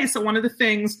ADA. So one of the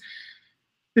things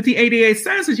that the ADA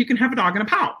says is you can have a dog in a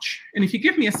pouch. And if you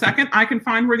give me a second, I can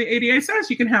find where the ADA says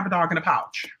you can have a dog in a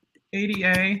pouch.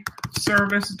 ADA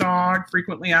service dog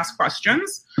frequently asked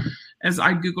questions, as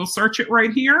I Google search it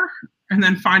right here, and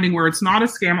then finding where it's not a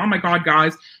scam. Oh my God,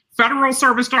 guys.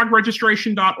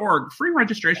 FederalServiceDogRegistration.org, free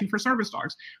registration for service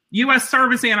dogs.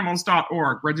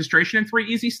 USServiceAnimals.org, registration in 3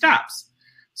 easy steps.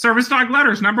 Service dog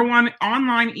letters, #1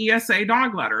 online ESA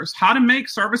dog letters. How to make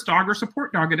service dog or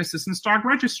support dog at assistance dog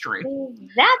registry.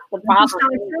 That's the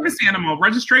problem. Service animal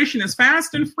registration is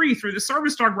fast and free through the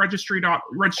service dog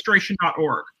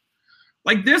registration.org.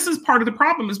 Like, this is part of the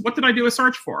problem is what did I do a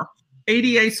search for?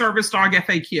 ADA service dog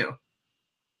FAQ.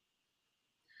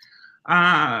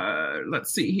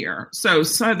 Let's see here. So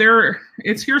there,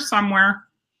 it's here somewhere.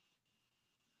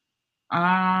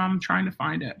 I'm trying to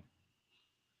find it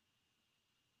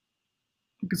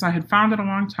because I had found it a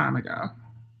long time ago.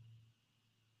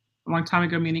 A long time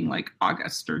ago, meaning like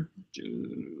August or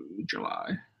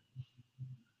July.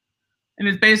 And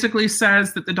it basically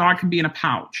says that the dog can be in a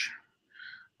pouch.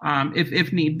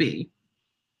 If need be,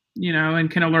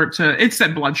 and can alert to, it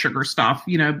said blood sugar stuff,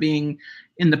 being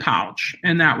in the pouch,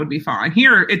 and that would be fine.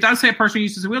 Here, it does say a person who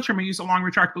uses a wheelchair may use a long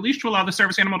retractable leash to allow the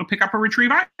service animal to pick up or retrieve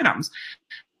items.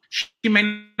 She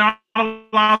may not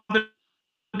allow the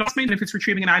dog if it's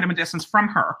retrieving an item a distance from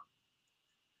her.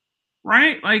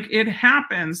 Right? Like, it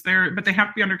happens there, but they have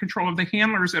to be under control of the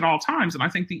handlers at all times, and I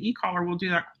think the e-collar will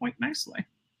do that quite nicely.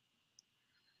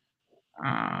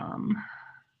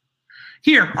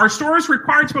 Here, our store is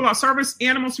required to allow service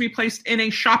animals to be placed in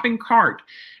a shopping cart.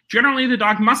 Generally, the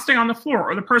dog must stay on the floor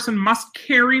or the person must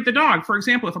carry the dog. For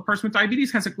example, if a person with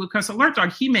diabetes has a glucose alert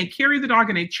dog, he may carry the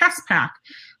dog in a chest pack.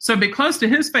 So be close to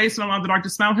his face and allow the dog to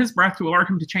smell his breath to alert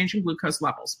him to changing glucose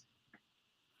levels.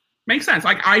 Makes sense.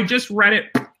 Like I just read it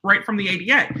right from the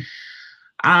ADA.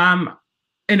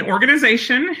 An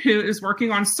organization who is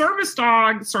working on service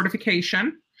dog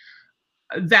certification,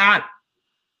 that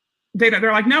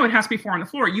they're like, no, it has to be 4 on the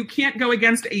floor. You can't go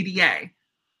against ADA.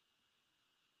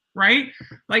 Right?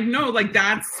 Like, no, like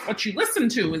that's what you listen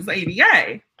to is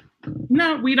ADA.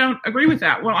 No, we don't agree with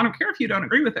that. Well, I don't care if you don't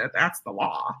agree with it. That's the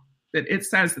law. That it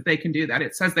says that they can do that.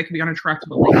 It says they can be on a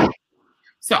retractable leash.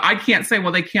 So I can't say,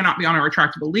 well, they cannot be on a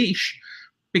retractable leash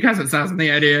because it says in the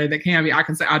ADA they can be. I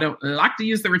can say, I don't like to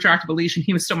use the retractable leash and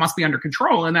he still must be under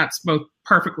control. And that's both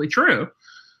perfectly true.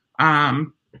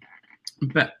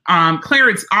 But Claire,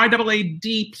 it's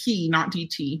IAADP, not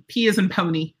DT. P is in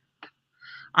pony.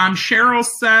 Cheryl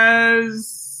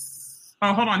says,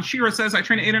 oh, hold on. Shira says, I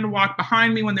train Aiden to walk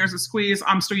behind me when there's a squeeze.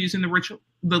 I'm still using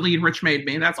the lead Rich made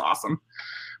me. That's awesome.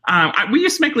 We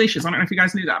used to make leashes. I don't know if you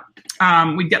guys knew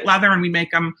that. We'd get leather and we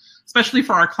make them, especially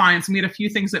for our clients. And we had a few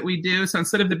things that we do. So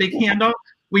instead of the big handle,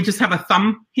 we just have a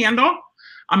thumb handle.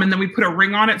 And then we put a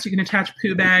ring on it so you can attach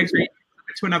poo bags or you can clip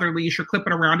it to another leash or clip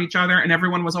it around each other. And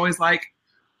everyone was always like,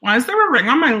 why is there a ring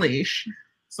on my leash?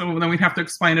 So then we'd have to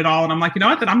explain it all. And I'm like, you know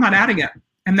what? Then I'm not adding it.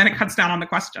 And then it cuts down on the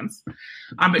questions.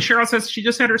 But Cheryl says she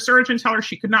just had her surgeon tell her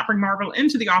she could not bring Marvel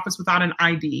into the office without an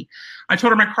ID. I told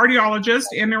her my cardiologist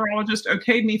and neurologist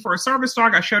okayed me for a service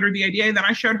dog. I showed her the ADA. Then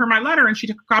I showed her my letter, and she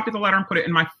took a copy of the letter and put it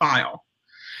in my file.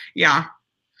 Yeah.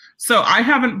 So I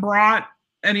haven't brought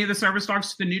any of the service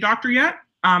dogs to the new doctor yet,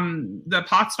 the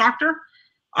POTS doctor.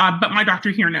 But my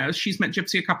doctor here knows. She's met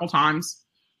Gypsy a couple times.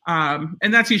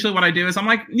 And that's usually what I do is I'm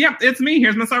like, yep, it's me.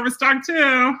 Here's my service dog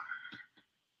too.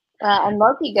 And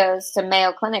Loki goes to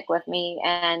Mayo Clinic with me,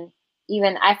 and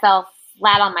even I fell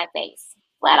flat on my face.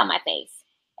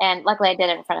 And luckily I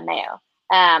did it in front of Mayo.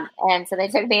 And so they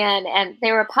took me in, and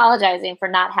they were apologizing for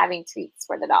not having treats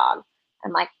for the dog.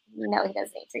 I'm like, no, he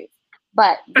doesn't need treats.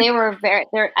 But they were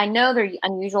I know they're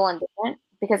unusual and different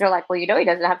because they're like, well, you know, he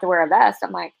doesn't have to wear a vest.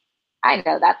 I'm like, I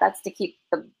know that. That's to keep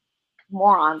the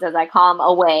morons, as I call them,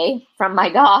 away from my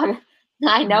dog.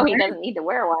 I know he doesn't need to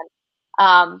wear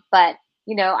one. But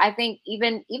you know, I think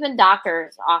even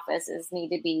doctors' offices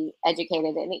need to be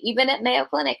educated. And even at Mayo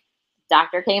Clinic,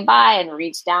 doctor came by and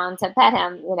reached down to pet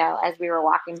him, you know, as we were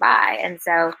walking by. And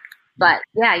so, but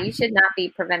yeah, you should not be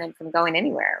prevented from going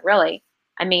anywhere, really.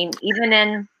 I mean, he went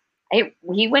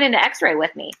into X-ray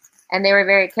with me, and they were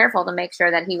very careful to make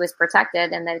sure that he was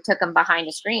protected, and they took him behind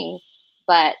a screen.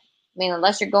 But I mean,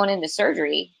 unless you're going into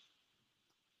surgery,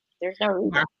 there's no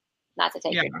reason not to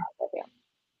take your dog with you.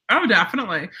 Oh,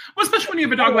 definitely. Well, especially when you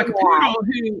have a dog like a poodle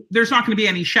who there's not going to be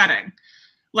any shedding.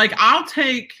 Like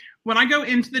when I go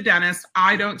into the dentist,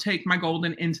 I don't take my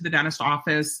Golden into the dentist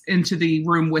office, into the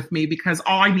room with me, because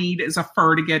all I need is a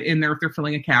fur to get in there if they're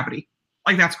filling a cavity.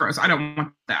 Like that's gross. I don't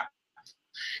want that.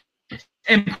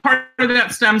 And part of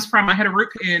that stems from I had a root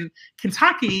in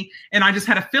Kentucky and I just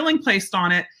had a filling placed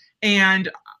on it and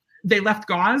they left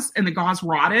gauze and the gauze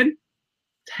rotted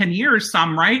 10 years,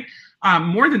 right?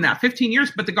 More than that, 15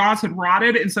 years, but the gauze had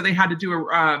rotted. And so they had to do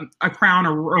a crown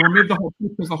or remove the whole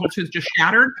tooth because the whole tooth just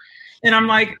shattered. And I'm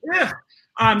like,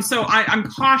 ugh. So I'm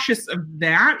cautious of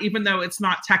that, even though it's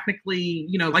not technically,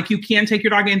 you know, like you can take your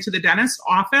dog into the dentist's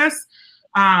office.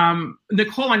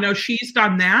 Nicole, I know she's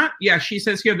done that. Yeah, she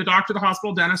says here, the doctor, the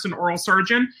hospital, dentist, and oral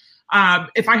surgeon.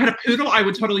 If I had a poodle, I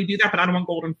would totally do that, but I don't want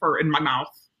golden fur in my mouth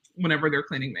whenever they're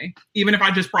cleaning me, even if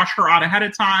I just brush her out ahead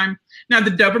of time. Now,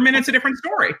 the Doberman, it's a different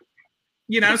story.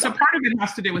 You know, so part of it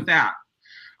has to do with that.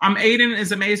 Aiden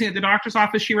is amazing at the doctor's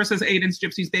office. Shira says Aiden's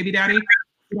Gypsy's baby daddy.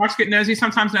 The docs get nosy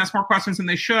sometimes and ask more questions than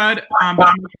they should, but I'm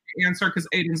not going to answer because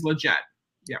Aiden's legit.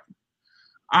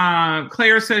 Yeah.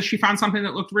 Claire says she found something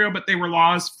that looked real, but they were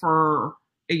laws for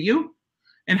AU.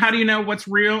 And how do you know what's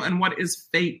real and what is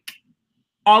fake?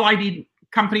 All ID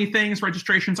company things,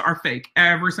 registrations are fake.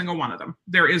 Every single one of them.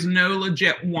 There is no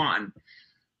legit one.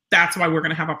 That's why we're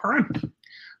going to have a her own.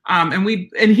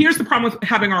 And here's the problem with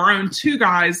having our own too,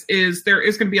 guys, is there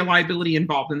is going to be a liability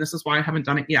involved. And this is why I haven't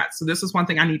done it yet. So this is one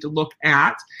thing I need to look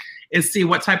at is see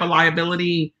what type of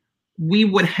liability we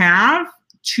would have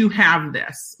to have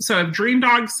this. So if Dream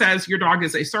Dog says your dog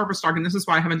is a service dog, and this is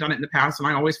why I haven't done it in the past, and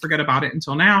I always forget about it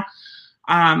until now.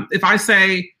 If I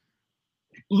say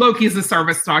Loki's a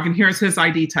service dog, and here's his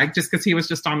ID tag, just because he was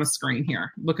just on the screen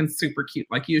here, looking super cute,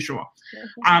 like usual.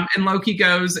 And Loki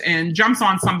goes and jumps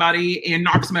on somebody and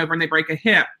knocks him over and they break a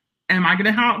hip. Am I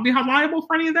going to be held liable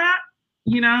for any of that?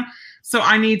 You know? So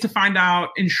I need to find out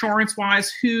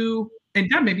insurance-wise who, and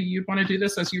Deb, maybe you'd want to do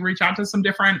this as you reach out to some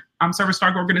different service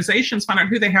dog organizations, find out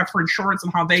who they have for insurance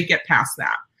and how they get past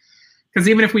that. Because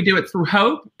even if we do it through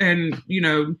Hope and, you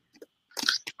know,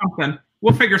 something,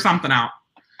 we'll figure something out.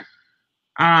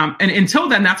 And until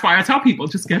then, that's why I tell people,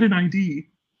 just get an ID.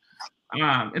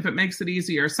 If it makes it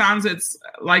easier. Sounds it's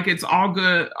like it's all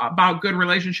good about good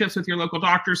relationships with your local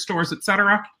doctors, stores,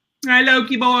 etc. Hi,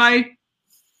 Loki boy.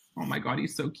 Oh my God,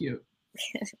 he's so cute.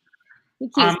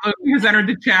 Loki has entered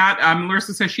the chat.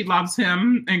 Larissa says she loves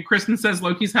him, and Kristen says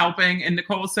Loki's helping, and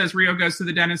Nicole says Rio goes to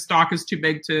the dentist. Doc is too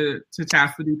big to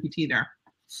task the DPT there.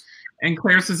 And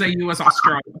Claire says AU was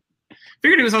Australia.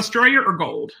 Figured it was Australia or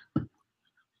gold.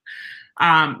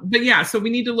 But yeah, so we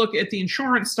need to look at the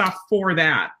insurance stuff for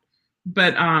that.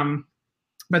 But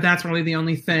that's really the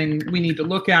only thing we need to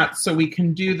look at so we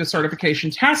can do the certification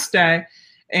test day.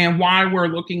 And why we're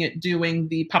looking at doing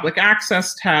the public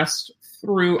access test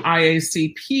through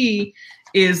IACP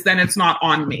is then it's not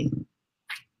on me.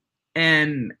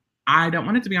 And I don't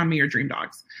want it to be on me or Dream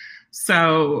Dogs.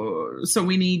 So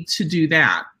we need to do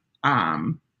that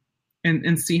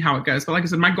and see how it goes. But like I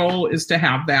said, my goal is to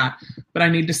have that, but I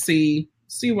need to see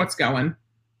what's going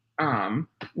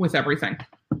with everything.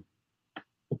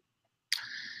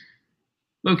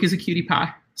 Loki's a cutie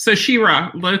pie. So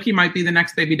Shira, Loki might be the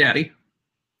next baby daddy.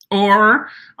 Or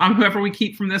whoever we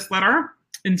keep from this letter,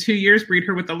 in 2 years, breed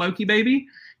her with the Loki baby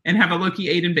and have a Loki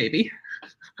Aiden baby.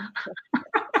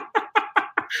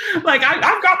 Like,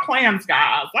 I've got plans,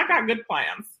 guys. I got good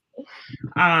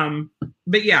plans.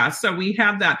 But yeah, so we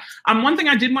have that. One thing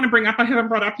I did want to bring up, I haven't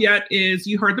brought up yet, is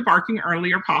you heard the barking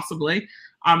earlier, possibly.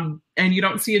 And you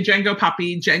don't see a Django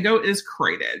puppy. Django is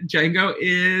crated. Django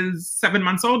is 7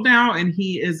 months old now, and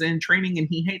he is in training, and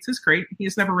he hates his crate. He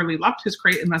has never really loved his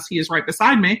crate unless he is right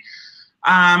beside me.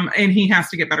 And he has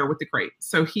to get better with the crate.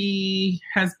 So he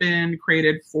has been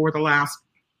crated for the last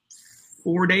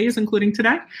 4 days, including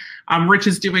today. Rich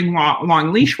is doing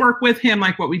long leash work with him,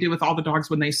 like what we do with all the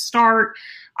dogs when they start,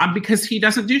 because he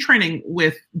doesn't do training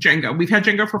with Django. We've had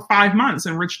Django for 5 months,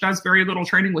 and Rich does very little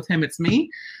training with him. It's me.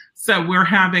 So we're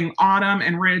having Autumn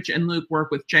and Rich and Luke work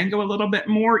with Django a little bit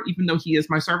more, even though he is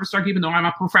my service dog, even though I'm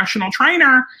a professional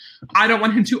trainer. I don't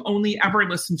want him to only ever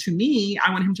listen to me.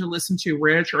 I want him to listen to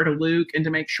Rich or to Luke and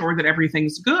to make sure that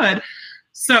everything's good.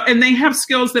 So, and they have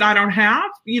skills that I don't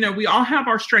have. You know, we all have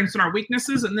our strengths and our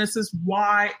weaknesses, and this is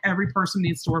why every person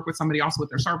needs to work with somebody else with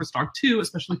their service dog too,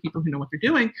 especially people who know what they're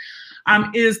doing,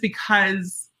 is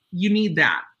because you need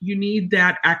that. You need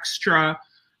that extra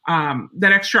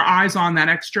eyes on, that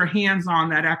extra hands on,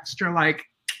 that extra, like,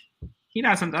 he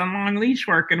hasn't done long leash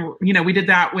work. And, you know, we did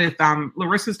that with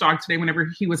Larissa's dog today whenever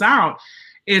he was out,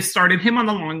 is started him on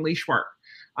the long leash work.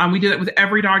 We do that with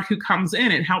every dog who comes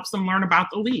in. It helps them learn about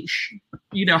the leash,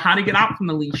 you know, how to get out from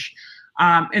the leash.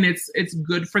 And it's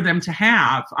good for them to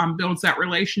have, builds that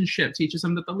relationship, teaches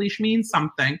them that the leash means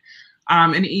something.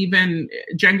 And even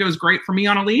Django is great for me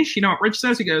on a leash. You know what Rich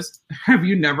says? He goes, have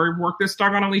you never worked this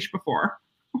dog on a leash before?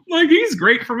 Like, he's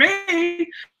great for me.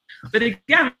 But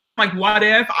again, like, what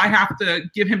if I have to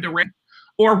give him to Rick?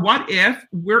 Or what if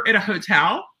we're at a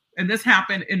hotel, and this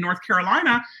happened in North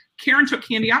Carolina, Karen took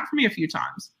Candy out for me a few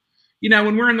times. You know,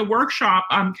 when we're in the workshop,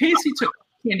 Casey took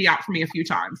Candy out for me a few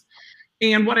times.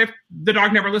 And what if the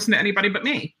dog never listened to anybody but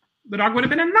me? The dog would have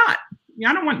been a nut. Yeah,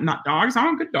 I don't want nut dogs. I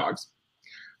want good dogs.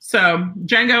 So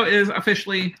Django is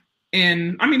officially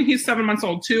in, I mean, he's 7 months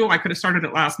old too. I could have started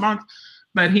it last month,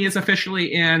 but he is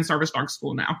officially in service dog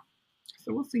school now.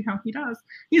 So we'll see how he does.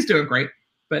 He's doing great.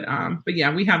 But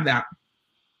yeah, we have that.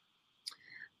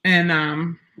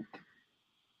 And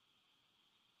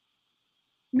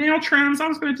nail trims. I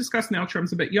was going to discuss nail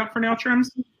trims a bit. You up for nail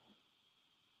trims?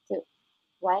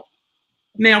 What?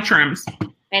 Nail trims.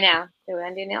 I know. Do we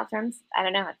want to do nail trims? I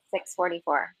don't know. It's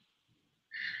 6:44.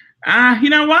 You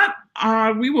know what?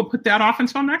 We will put that off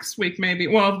until next week, maybe.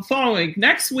 Well, the following.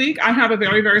 Next week, I have a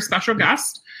very, very special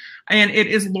guest, and it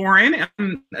is Lauren.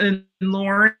 And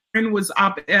Lauren was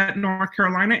up at North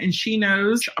Carolina, and she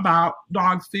knows about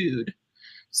dog food.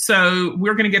 So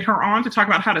we're going to get her on to talk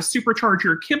about how to supercharge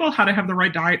your kibble, how to have the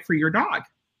right diet for your dog.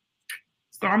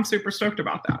 So I'm super stoked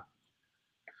about that.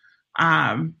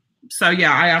 So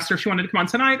yeah, I asked her if she wanted to come on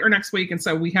tonight or next week. And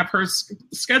so we have her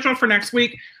scheduled for next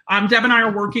week. Deb and I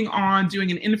are working on doing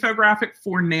an infographic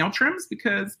for nail trims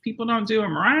because people don't do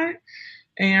them right.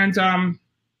 And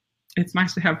it's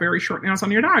nice to have very short nails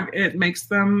on your dog. It makes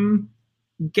them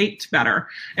gait better.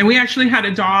 And we actually had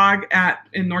a dog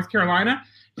in North Carolina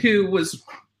who was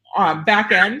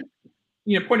back end,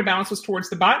 you know, point of balance was towards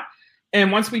the butt.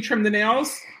 And once we trimmed the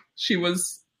nails, she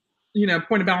was, you know,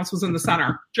 point of balance was in the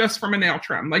center just from a nail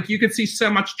trim. Like, you could see so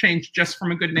much change just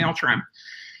from a good nail trim.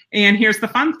 And here's the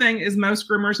fun thing is most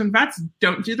groomers and vets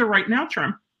don't do the right nail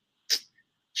trim.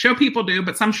 Show people do,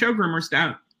 but some show groomers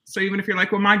don't. So even if you're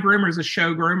like, well, my groomer is a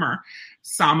show groomer,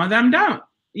 some of them don't.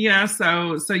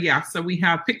 So we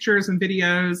have pictures and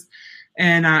videos,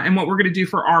 and what we're going to do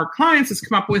for our clients is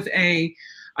come up with a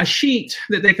sheet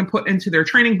that they can put into their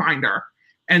training binder.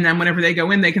 And then whenever they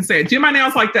go in, they can say, do my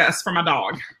nails like this for my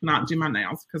dog, not do my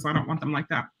nails, because I don't want them like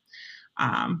that.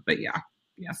 But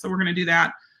so we're going to do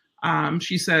that.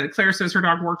 Claire says her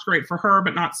dog works great for her,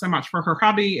 but not so much for her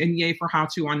hubby, and yay for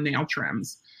how-to on nail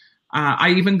trims. I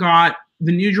even got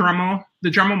the new Dremel, the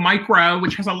Dremel Micro,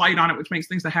 which has a light on it, which makes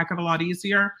things a heck of a lot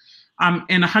easier, and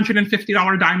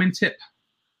 $150 diamond tip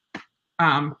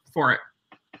for it.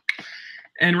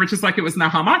 And Rich is like, it was now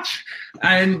how much?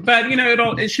 But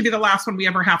it should be the last one we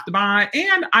ever have to buy.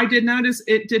 And I did notice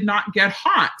it did not get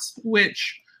hot,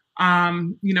 which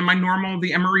my normal,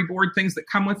 the emery board things that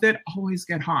come with it always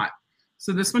get hot.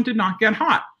 So this one did not get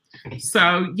hot.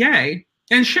 So yay.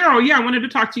 And Cheryl, I wanted to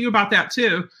talk to you about that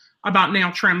too, about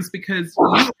nail trims, because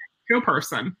you're a show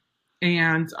person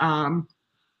and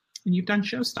you've done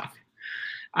show stuff.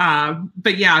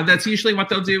 But that's usually what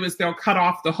they'll do is they'll cut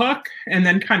off the hook and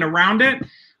then kind of round it.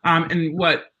 And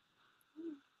what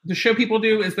the show people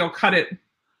do is they'll cut it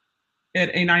at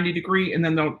a 90 degree and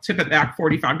then they'll tip it back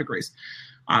 45 degrees.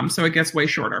 So it gets way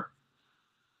shorter.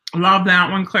 Love that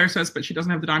one, Claire says, but she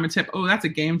doesn't have the diamond tip. Oh, that's a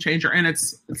game changer. And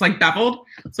it's like beveled.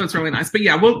 So it's really nice. But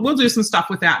we'll do some stuff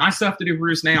with that. And I still have to do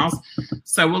Rue's nails.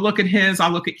 So we'll look at his.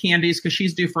 I'll look at Candy's because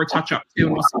she's due for a touch up too.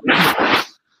 And we'll see.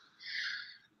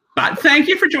 But thank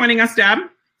you for joining us, Deb.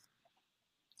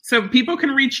 So people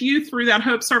can reach you through that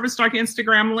Hope Service Dog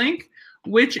Instagram link,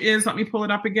 which is, let me pull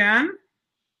it up again.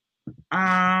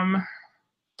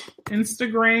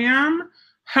 Instagram,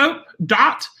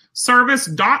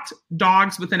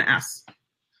 hope.service.dogs with an S.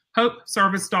 Hope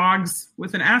Service Dogs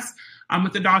with an S,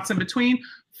 with the dots in between.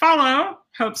 Follow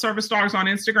Hope Service Dogs on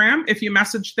Instagram. If you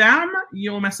message them,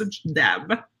 you'll message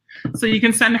Deb. So you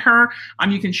can send her,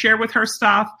 you can share with her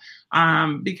stuff,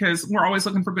 because we're always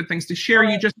looking for good things to share.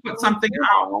 You just put something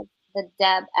out. The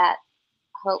Deb at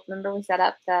Hope, remember we set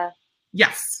up the...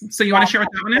 Yes. So you want to share what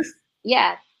that one is?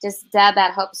 Yeah, just Deb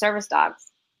at Hope Service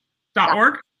Dogs.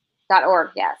 .org?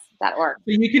 .org, yes. .org. So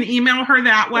you can email her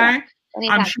that way.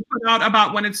 Yeah. She put out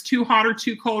about when it's too hot or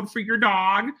too cold for your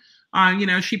dog.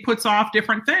 She puts off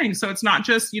different things. So it's not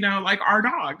just, like our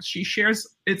dogs. She shares,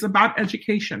 it's about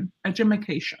education.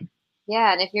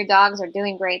 Yeah. And if your dogs are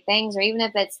doing great things, or even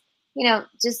if it's,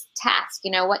 just task,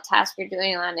 what task you're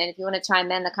doing on. And if you want to chime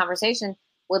in the conversation,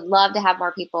 would love to have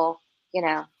more people,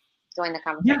 join the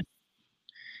conversation. Yeah.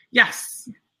 Yes.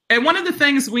 And one of the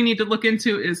things we need to look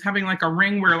into is having like a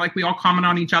ring where like we all comment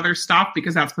on each other's stuff,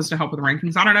 because that's supposed to help with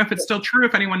rankings. I don't know if it's still true.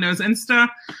 If anyone knows Insta,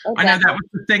 I know that was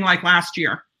the thing like last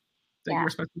year that you were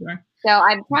supposed to do. So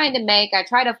I'm trying to I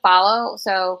try to follow.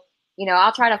 So,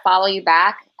 I'll try to follow you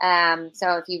back.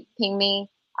 So if you ping me,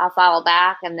 I'll follow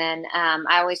back. And then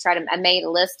I always I made a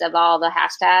list of all the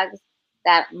hashtags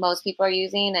that most people are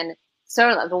using. And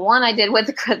so the one I did with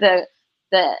the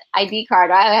ID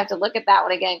card, I have to look at that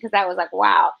one again, because that was like,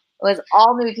 wow, it was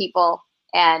all new people.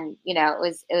 And, it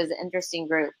was an interesting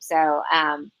group. So,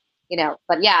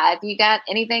 but yeah, if you got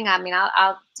anything,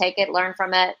 I'll take it, learn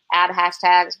from it, add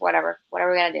hashtags, whatever we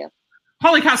got to do.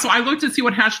 Holy cow. So I looked to see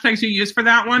what hashtags you use for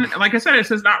that one. Like I said, it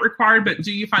says not required, but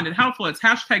do you find it helpful? It's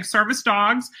hashtag service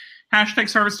dogs, hashtag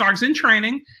service dogs in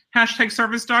training, hashtag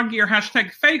service dog gear,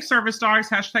 hashtag fake service dogs,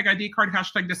 hashtag ID card,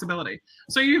 hashtag disability.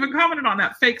 So you even commented on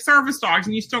that fake service dogs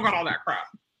and you still got all that crap.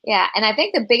 Yeah. And I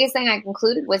think the biggest thing I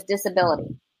concluded was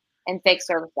disability and fake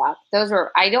service dogs.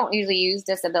 I don't usually use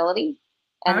disability.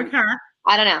 Okay.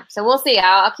 I don't know. So we'll see.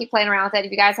 I'll keep playing around with it.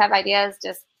 If you guys have ideas,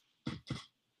 just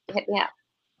hit me up.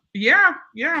 Yeah.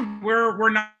 We're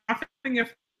nothing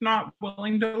if not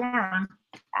willing to learn.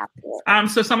 Absolutely.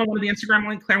 So someone wanted the Instagram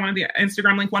link. Claire wanted the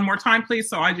Instagram link one more time, please.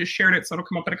 So I just shared it, so it'll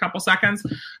come up in a couple seconds.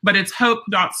 But it's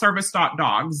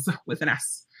hope.service.dogs with an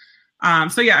S.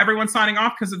 So yeah, everyone's signing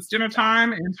off because it's dinner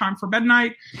time and time for bed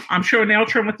night. I'm sure a nail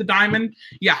trim with the diamond.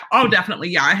 Yeah. Oh, definitely.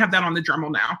 Yeah, I have that on the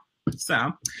Dremel now.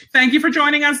 So thank you for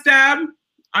joining us, Deb.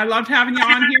 I loved having you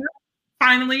on here.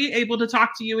 Finally able to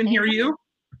talk to you and hear you.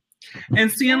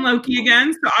 And seeing Loki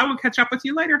again. So I will catch up with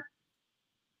you later.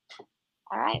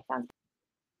 All right. Sounds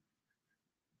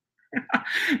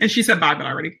And she said bye, but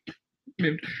I already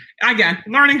moved. Again,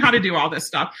 learning how to do all this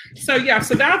stuff. So yeah,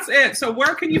 so that's it. So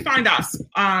where can you find us?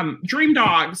 Dream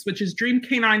Dogs, which is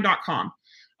dreamcanine.com.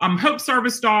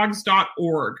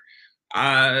 Hopeservicedogs.org.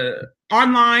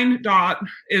 Online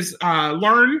is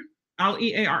learn,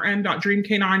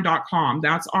 learn.dreamcanine.com.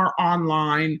 That's our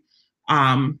online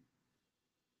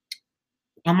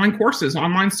courses,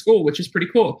 online school, which is pretty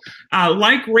cool.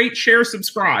 Like, rate, share,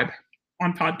 subscribe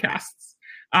on podcasts.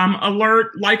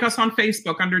 like us on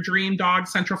Facebook under Dream Dog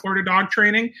Central Florida Dog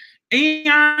Training,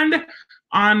 and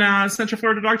on Central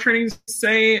Florida Dog Training,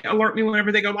 say alert me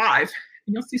whenever they go live.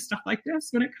 And you'll see stuff like this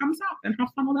when it comes up. And how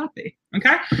fun will that be?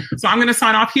 Okay. So I'm going to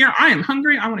sign off here. I am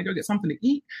hungry. I want to go get something to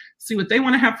eat, see what they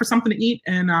want to have for something to eat,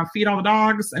 and feed all the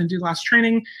dogs and do last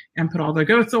training and put all the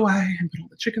goats away and put all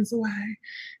the chickens away.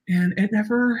 And it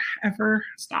never, ever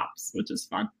stops, which is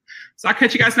fun. So I'll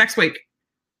catch you guys next week.